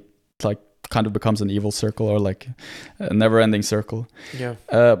like, it like kind of becomes an evil circle, or like a never-ending circle. Yeah.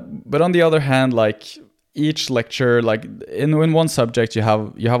 But on the other hand, like, each lecture, like in one subject you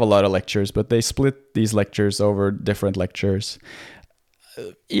have a lot of lectures, but they split these lectures over different lectures.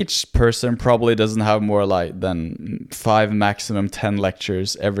 each person probably doesn't have more like than 5, maximum 10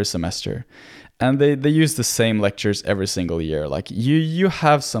 lectures every semester. And they use the same lectures every single year. Like you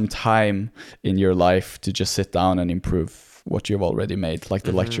have some time in your life to just sit down and improve what you've already made, like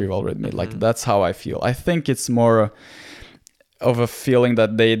the lecture you've already made. Like that's how I feel. I think it's more of a feeling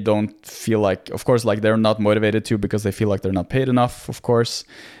that they don't feel like, of course, like they're not motivated to, because they feel like they're not paid enough, of course.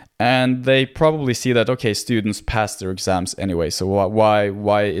 And they probably see that, okay, students pass their exams anyway, so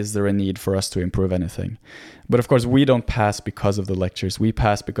why is there a need for us to improve anything? But of course, we don't pass because of the lectures. We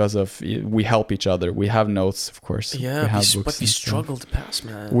pass because of, we help each other. We have notes, of course. Yeah, we have but books we and struggle stuff. to pass,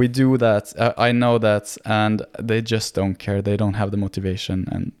 man. We do that. I know that. And they just don't care. They don't have the motivation.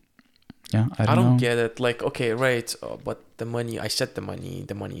 And yeah, I don't know. get it. Like, okay, right, but the money, I said the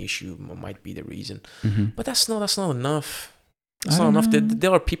money issue might be the reason. But that's not enough. That's not enough.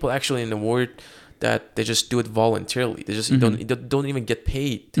 There are people actually in the world that they just do it voluntarily. They just don't even get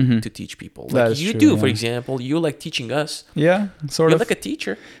paid to teach people. Like That is you true, do, yeah. for example. You like teaching us. Yeah, sort You're of. like a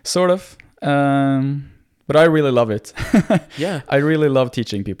teacher. Sort of. But I really love it. Yeah. I really love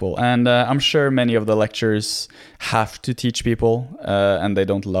teaching people. And I'm sure many of the lecturers have to teach people, and they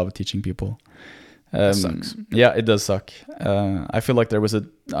don't love teaching people. That sucks. Yeah, it does suck. I feel like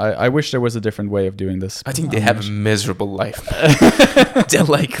I wish there was a different way of doing this. I think they have a miserable life. They're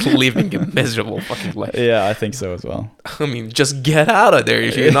like living a miserable fucking life. Yeah, I think so as well. I mean, just get out of there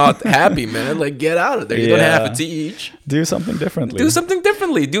if you're not happy, man. Like, get out of there. You don't have to teach. Do something differently. Do something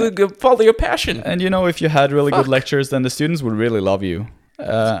differently. Follow your passion. And if you had really good lectures, then the students would really love you.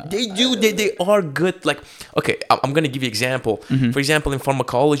 They do. They are good. Like, okay, I'm gonna give you an example. For example, in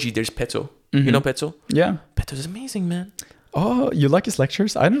pharmacology, there's Peto. You know Peto? Yeah. Peto is amazing, man. Oh, you like his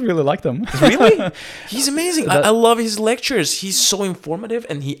lectures? I don't really like them. Really? He's amazing. I love his lectures. He's so informative,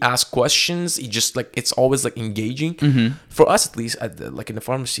 and he asks questions. He just like, it's always like engaging. For us, at least, like in the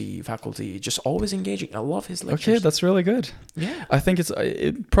pharmacy faculty, just always engaging. I love his lectures. Okay, that's really good. Yeah. I think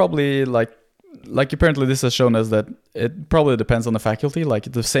it probably like apparently this has shown us that it probably depends on the faculty.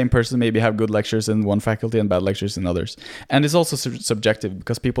 Like the same person maybe have good lectures in one faculty and bad lectures in others. And it's also subjective,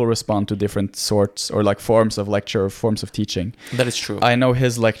 because people respond to different sorts or like forms of lecture or forms of teaching. That is true. I know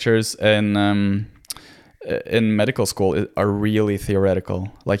his lectures in medical school are really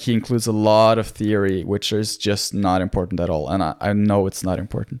theoretical. Like he includes a lot of theory, which is just not important at all. And I know it's not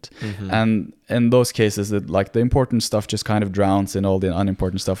important. And in those cases, like the important stuff just kind of drowns in all the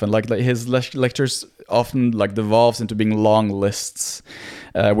unimportant stuff. And like his lectures often like devolves into being long lists,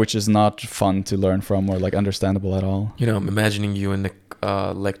 which is not fun to learn from or like understandable at all. I'm imagining you in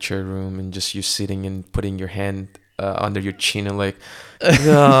the lecture room and just you sitting and putting your hand under your chin and like,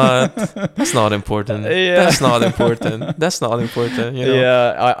 God, that's not important. Yeah. That's not important. That's not important.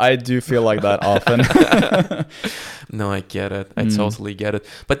 Yeah, I do feel like that often. No, I get it. I totally get it.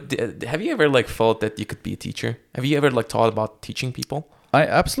 But have you ever like felt that you could be a teacher? Have you ever like thought about teaching people? I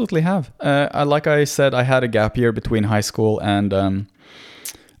absolutely have. Like I said, I had a gap year between high school and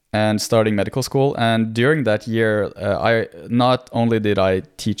starting medical school. And during that year, I not only did I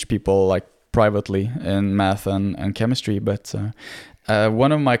teach people like privately in math and chemistry, but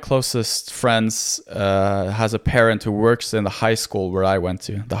one of my closest friends has a parent who works in the high school I went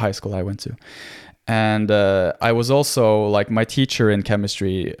to. And I was also like, my teacher in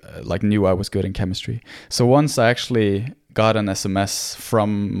chemistry like knew I was good in chemistry. So once I actually got an SMS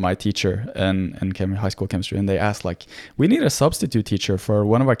from my teacher in high school chemistry, and they asked like, we need a substitute teacher for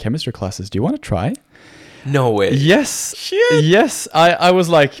one of our chemistry classes. Do you want to try? No way. Yes. Shit. Yes. I was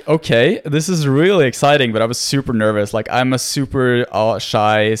like, okay, this is really exciting, but I was super nervous. Like I'm a super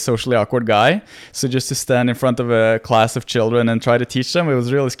shy, socially awkward guy. So just to stand in front of a class of children and try to teach them, it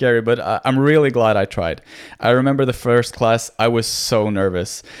was really scary, but I'm really glad I tried. I remember the first class, I was so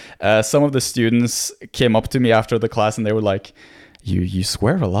nervous. Some of the students came up to me after the class and they were like, you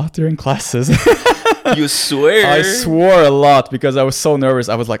swear a lot during classes. You swear? I swore a lot because I was so nervous.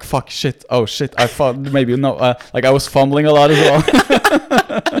 I was like, fuck, shit. Oh, shit. I thought maybe no. Like I was fumbling a lot as well.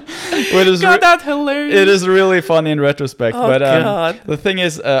 God, that's hilarious. It is really funny in retrospect. Oh, but God. the thing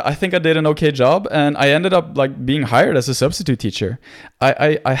is, I think I did an okay job, and I ended up like being hired as a substitute teacher.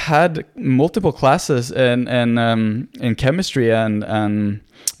 I had multiple classes in chemistry and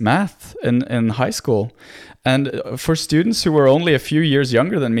math in high school. And for students who were only a few years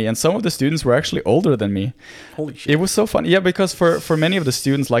younger than me, and some of the students were actually older than me. Holy shit. It was so fun. Yeah, because for many of the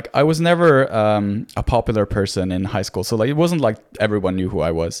students, like I was never a popular person in high school. So like it wasn't like everyone knew who I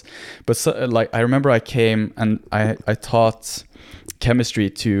was. But so, like I remember I came and I taught chemistry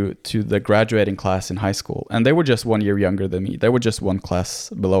to the graduating class in high school, and they were just 1 year younger than me. They were just one class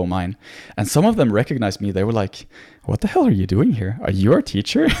below mine, and some of them recognized me. They were like, "What the hell are you doing here? Are you our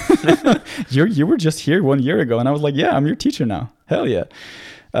teacher? You were just here 1 year ago." And I was like, "Yeah, I'm your teacher now. Hell yeah."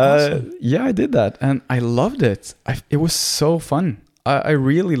 Awesome. Yeah, I did that, and I loved it. It was so fun. I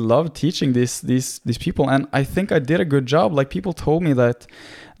really loved teaching these people, and I think I did a good job. Like, people told me that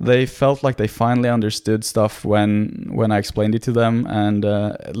they felt like they finally understood stuff when I explained it to them, and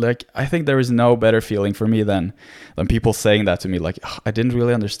like, I think there is no better feeling for me than people saying that to me. Like, "Oh, I didn't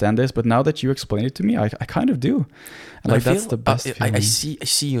really understand this, but now that you explain it to me, I kind of do." And like, that's the best feeling. I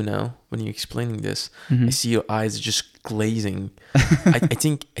see you now when you're explaining this. Mm-hmm. I see your eyes just glazing. I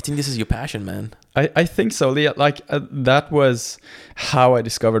think this is your passion, man. I think so. Like, that was how I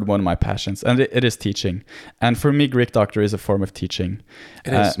discovered one of my passions, and it is teaching. And for me, Greek doctor is a form of teaching.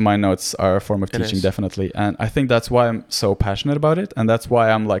 It is. My notes are a form of teaching, definitely. And I think that's why I'm so passionate about it. And that's why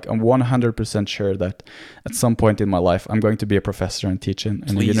I'm 100% sure that at some point in my life, I'm going to be a professor and teach in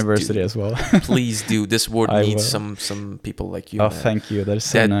a university as well. Please do. This world needs some people like you. Oh, man. Thank you. That is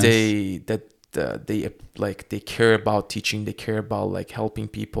so nice. They care about teaching. They care about like helping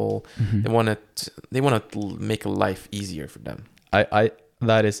people. Mm-hmm. They want to make a life easier for them. I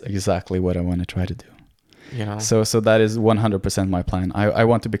that is exactly what I want to try to do. You know. So that is 100% my plan. I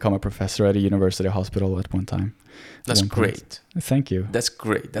want to become a professor at a university hospital at one time. That's great. Thank you. That's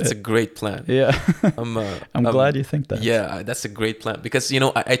great. That's a great plan. Yeah. I'm glad you think that. Yeah, that's a great plan, because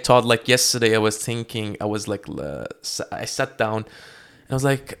I thought, like, yesterday I was thinking, I was like, I sat down and I was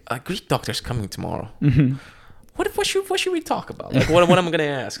like, a Greek doctor's coming tomorrow. Mm-hmm. What should we talk about? Like, what am I gonna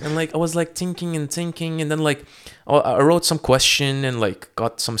ask? And like, I was like thinking, and then like, I wrote some question and like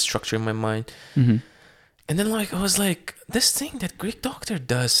got some structure in my mind. Mm-hmm. And then like, I was like, this thing that Greek doctor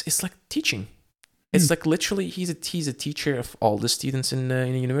does is like teaching. It's like literally he's a teacher of all the students in a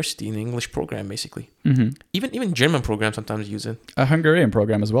university, in the English program, basically. Mm-hmm. Even German programs sometimes use it. A Hungarian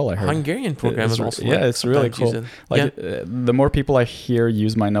program as well, I heard. Hungarian program is also it's really cool. Like, the more people I hear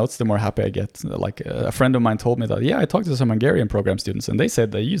use my notes, the more happy I get. Like, a friend of mine told me that, I talked to some Hungarian program students, and they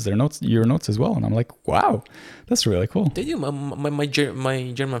said they use your notes as well. And I'm like, wow, that's really cool. They do. My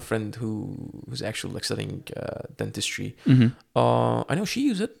German friend who's actually like studying dentistry, I know she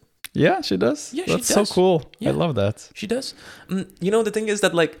uses it. Yeah, she does. Yeah, that's she does. so cool. Yeah. I love that. She does. The thing is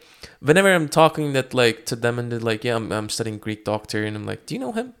that, like, whenever I'm talking that like to them, and they're like, "Yeah, I'm studying Greek doctor," and I'm like, "Do you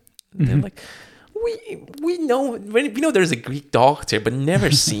know him?" And they're like, "We know there's a Greek doctor, but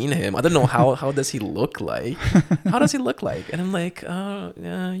never seen him. I don't know how does he look like? How does he look like?" And I'm like,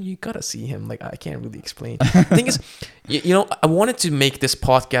 you gotta see him. Like, I can't really explain. The thing is, I wanted to make this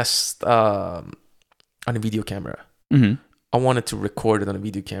podcast on a video camera. Mm-hmm. I wanted to record it on a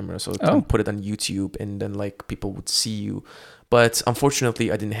video camera, so I can put it on YouTube, and then like people would see you. But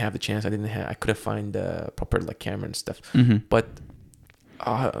unfortunately, I didn't have the chance. I couldn't find the proper like camera and stuff. Mm-hmm. But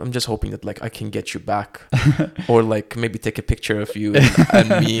I'm just hoping that like I can get you back, or like maybe take a picture of you and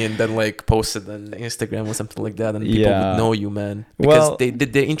me, and then like post it on Instagram or something like that, and people would know you, man, because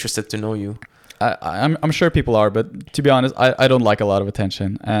they're interested to know you. I'm sure people are, but to be honest, I don't like a lot of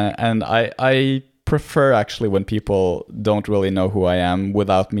attention, and I prefer actually when people don't really know who I am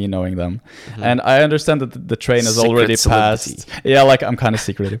without me knowing them. Mm-hmm. And I understand that the train has already passed. Yeah, like, I'm kind of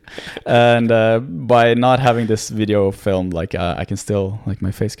secretive. And by not having this video filmed, like, I can still, like,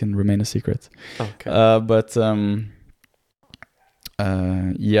 my face can remain a secret. Okay.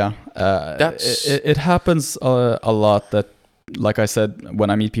 It happens a lot that, like I said, when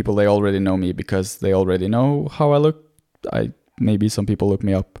I meet people, they already know me because they already know how I look. Maybe some people look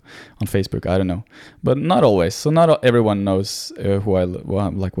me up on Facebook. I don't know, but not always. So not everyone knows what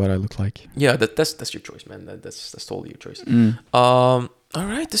I look like. Yeah, that's your choice, man. That's totally your choice. All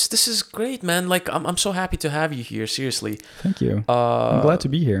right, this is great, man. Like, I'm so happy to have you here. Seriously. Thank you. I'm glad to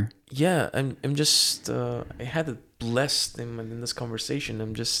be here. Yeah, I'm just I had it blessed in this conversation.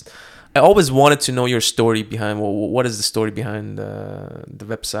 I always wanted to know your story behind. What is the story behind the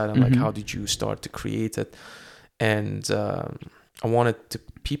website? And like, how did you start to create it? And I wanted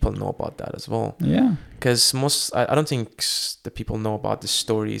people know about that as well. Yeah. Because I don't think the people know about the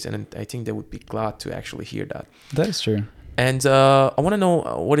stories, and I think they would be glad to actually hear that. That is true. And I want to know,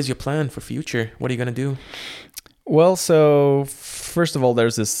 what is your plan for future? What are you going to do? Well, so first of all,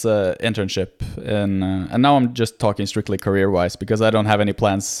 there's this internship, and now I'm just talking strictly career-wise because I don't have any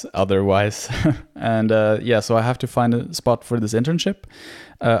plans otherwise. And so I have to find a spot for this internship.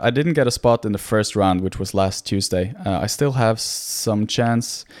 I didn't get a spot in the first round, which was last Tuesday. I still have some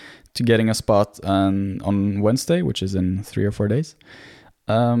chance to getting a spot on Wednesday, which is in 3 or 4 days.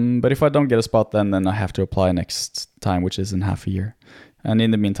 But if I don't get a spot, then I have to apply next time, which is in half a year. And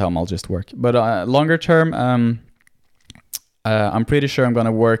in the meantime, I'll just work. But longer term, I'm pretty sure I'm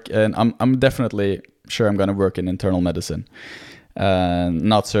gonna work, and I'm definitely sure I'm gonna work in internal medicine,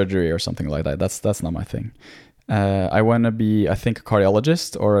 not surgery or something like that. That's not my thing. I want to be, I think, a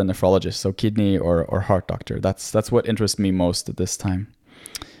cardiologist or a nephrologist, so kidney or heart doctor. That's what interests me most at this time.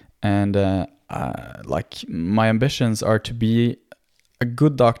 And like my ambitions are to be a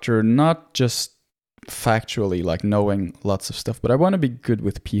good doctor, not just factually, like knowing lots of stuff, but I want to be good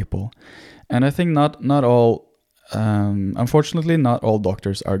with people. And I think not all, unfortunately, not all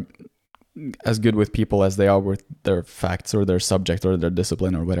doctors are as good with people as they are with their facts or their subject or their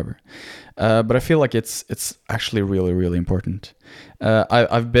discipline or whatever. But I feel like it's actually really, really important.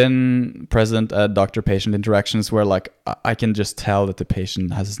 I've been present at doctor-patient interactions where like I can just tell that the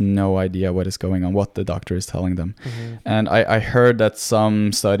patient has no idea what is going on, what the doctor is telling them. Mm-hmm. And I heard that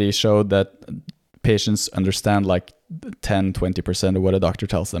some studies showed that patients understand like 10-20% of what a doctor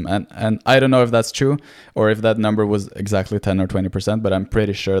tells them, and I don't know if that's true or if that number was exactly 10 or 20%, but I'm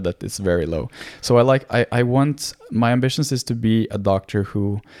pretty sure that it's very low. So I want, my ambitions is to be a doctor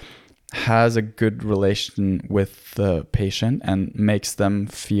who has a good relation with the patient and makes them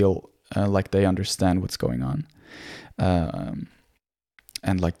feel like they understand what's going on,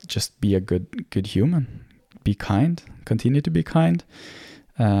 and like just be a good human, be kind, continue to be kind.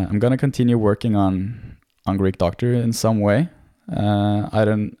 I'm gonna continue working on Greek Doctor in some way. I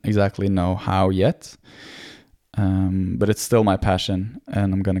don't exactly know how yet, but it's still my passion,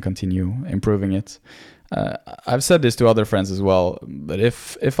 and I'm gonna continue improving it. I've said this to other friends as well, but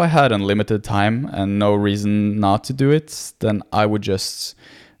if I had unlimited time and no reason not to do it, then I would just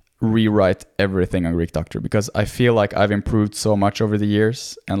rewrite everything on Greek Doctor, because I feel like I've improved so much over the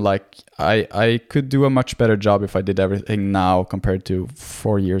years, and like I could do a much better job if I did everything now compared to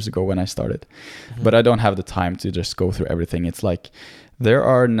 4 years ago when I started. Mm-hmm. But I don't have the time to just go through everything. It's like there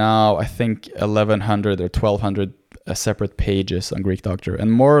are now, I think, 1,100 or 1,200 separate pages on Greek Doctor,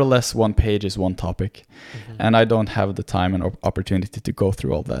 and more or less one page is one topic. Mm-hmm. And I don't have the time and opportunity to go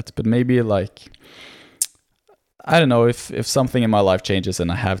through all that. But maybe like, I don't know, if something in my life changes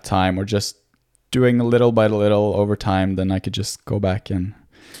and I have time, or just doing a little by little over time, then I could just go back and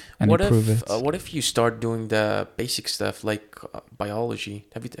improve it. What if you start doing the basic stuff like biology?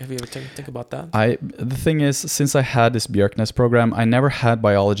 Have you ever think about that? The thing is, since I had this Björknes program, I never had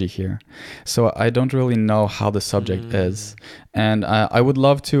biology here, so I don't really know how the subject is. And I would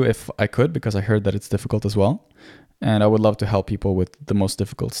love to if I could, because I heard that it's difficult as well. And I would love to help people with the most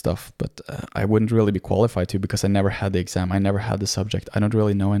difficult stuff, but I wouldn't really be qualified to, because I never had the exam. I never had the subject. I don't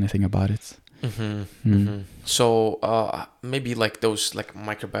really know anything about it. Mm-hmm. Mm-hmm. So maybe like those like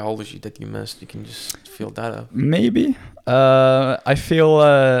microbiology that you missed, you can just fill that up. Maybe. I feel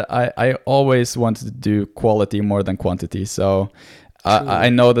I always wanted to do quality more than quantity. So I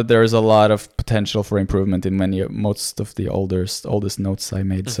know that there is a lot of potential for improvement in most of the oldest notes I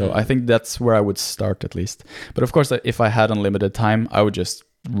made. Mm-hmm. So I think that's where I would start at least. But of course, if I had unlimited time, I would just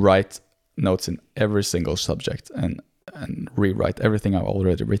write notes in every single subject and rewrite everything I've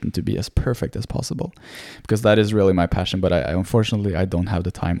already written to be as perfect as possible, because that is really my passion. But I unfortunately I don't have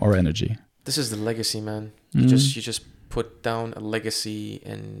the time or energy. This is the legacy, man. You just put down a legacy,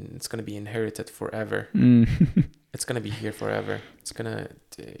 and it's gonna be inherited forever. It's gonna be here forever. It's gonna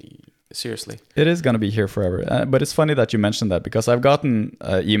seriously. It is gonna be here forever. But it's funny that you mentioned that, because I've gotten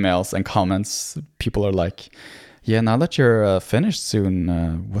emails and comments. People are like, "Yeah, now that you're finished soon,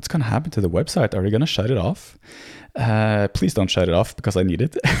 what's gonna happen to the website? Are you gonna shut it off?" Please don't shut it off, because I need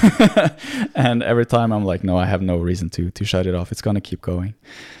it. And every time I'm like, no, I have no reason to shut it off. It's gonna keep going.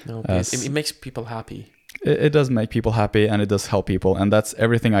 No, it makes people happy. It does make people happy, and it does help people, and that's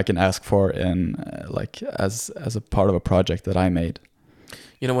everything I can ask for in like as a part of a project that I made.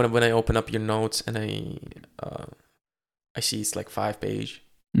 You know, when I open up your notes and I see it's like 5 pages,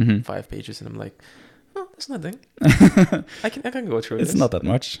 and I'm like, oh, that's nothing. I can go through it. It's not that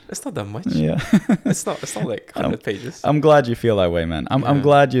much. It's not that much. Yeah. It's not like 100 pages. I'm glad you feel that way, man. I'm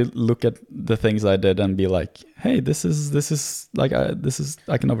glad you look at the things I did and be like, hey, this is like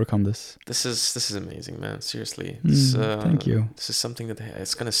I can overcome this. This is amazing, man. Seriously. Thank you. This is something that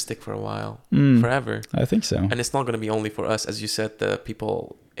it's gonna stick for a while, forever. I think so. And it's not gonna be only for us, as you said. The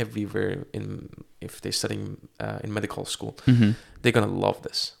people everywhere if they're studying in medical school, they're gonna love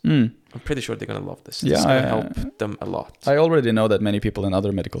this. I'm pretty sure they're gonna love this. It's gonna help them a lot. I already know that many people in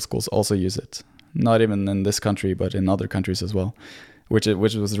other medical schools also use it. Not even in this country, but in other countries as well, which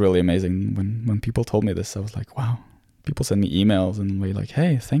was really amazing. When people told me this, I was like, wow, people send me emails and be like,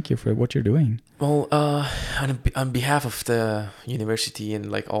 "Hey, thank you for what you're doing." Well, on behalf of the university and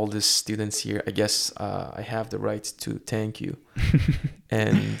like all the students here, I guess I have the right to thank you.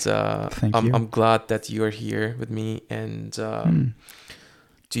 And Thank you. I'm glad that you are here with me. And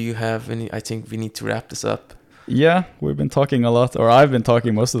do you have any? I think we need to wrap this up. Yeah, we've been talking a lot, or I've been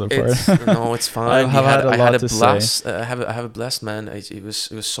talking most of the part. No, it's fine. I have had a lot to blast. I have a blast, man. It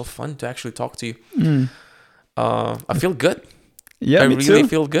was so fun to actually talk to you. I feel good. Yeah, I me really too.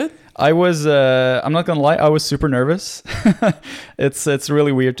 feel good. I was. I'm not gonna lie. I was super nervous. It's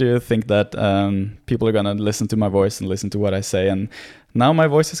really weird to think that people are gonna listen to my voice and listen to what I say, and now my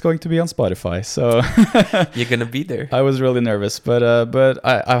voice is going to be on Spotify. So you're gonna be there. I was really nervous, but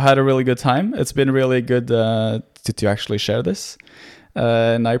I've had a really good time. It's been really good to actually share this,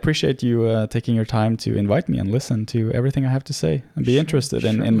 and I appreciate you taking your time to invite me and listen to everything I have to say and be interested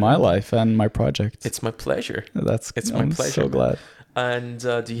in my life and my project. It's my pleasure. I'm so glad. And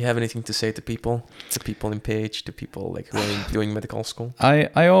do you have anything to say to people in Page, to people like who are doing medical school?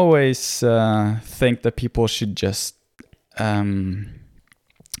 I always think that people should just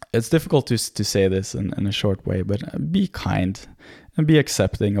it's difficult to say this in a short way, but be kind and be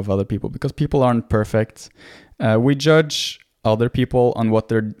accepting of other people, because people aren't perfect. We judge other people on what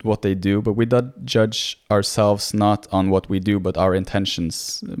they do, but we don't judge ourselves not on what we do, but our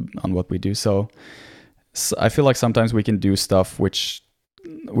intentions on what we do. So I feel like sometimes we can do stuff which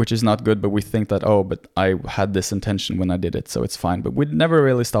is not good, but we think that, oh, but I had this intention when I did it, so it's fine. But we'd never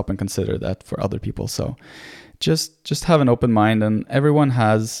really stop and consider that for other people. So just have an open mind, and everyone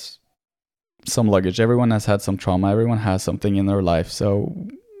has some luggage. Everyone has had some trauma. Everyone has something in their life. So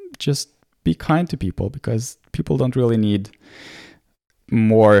just be kind to people, because people don't really need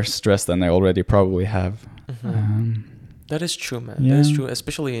more stress than they already probably have. That is true, man. Yeah. That is true,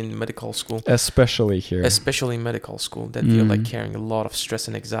 especially in medical school. Especially here. Especially in medical school, that we are like carrying a lot of stress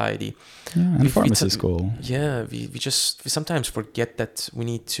and anxiety. Yeah, and pharmacy school. Yeah, we sometimes forget that we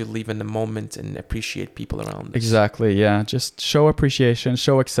need to live in the moment and appreciate people around us. Exactly, yeah. Just show appreciation,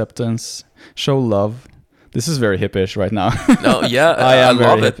 show acceptance, show love. This is very hippish right now. No, yeah, I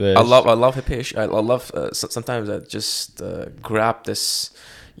love it. Hippish. I love hippish. I love. Sometimes I just grab this,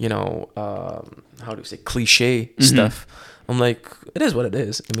 how do you say, cliche stuff. I'm like, it is what it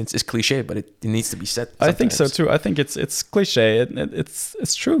is. I mean, it's cliche, but it needs to be said. Sometimes. I think so too. I think it's cliche.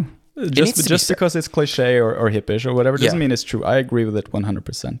 It's true. Just because it's cliche or hippish or whatever doesn't mean it's true. I agree with it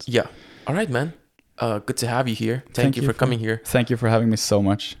 100%. Yeah. All right, man. Good to have you here. Thank you for coming here. Thank you for having me so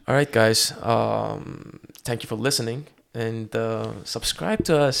much. All right, guys. Thank you for listening, and subscribe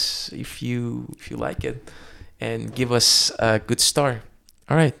to us if you like it, and give us a good star.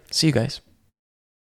 All right. See you guys.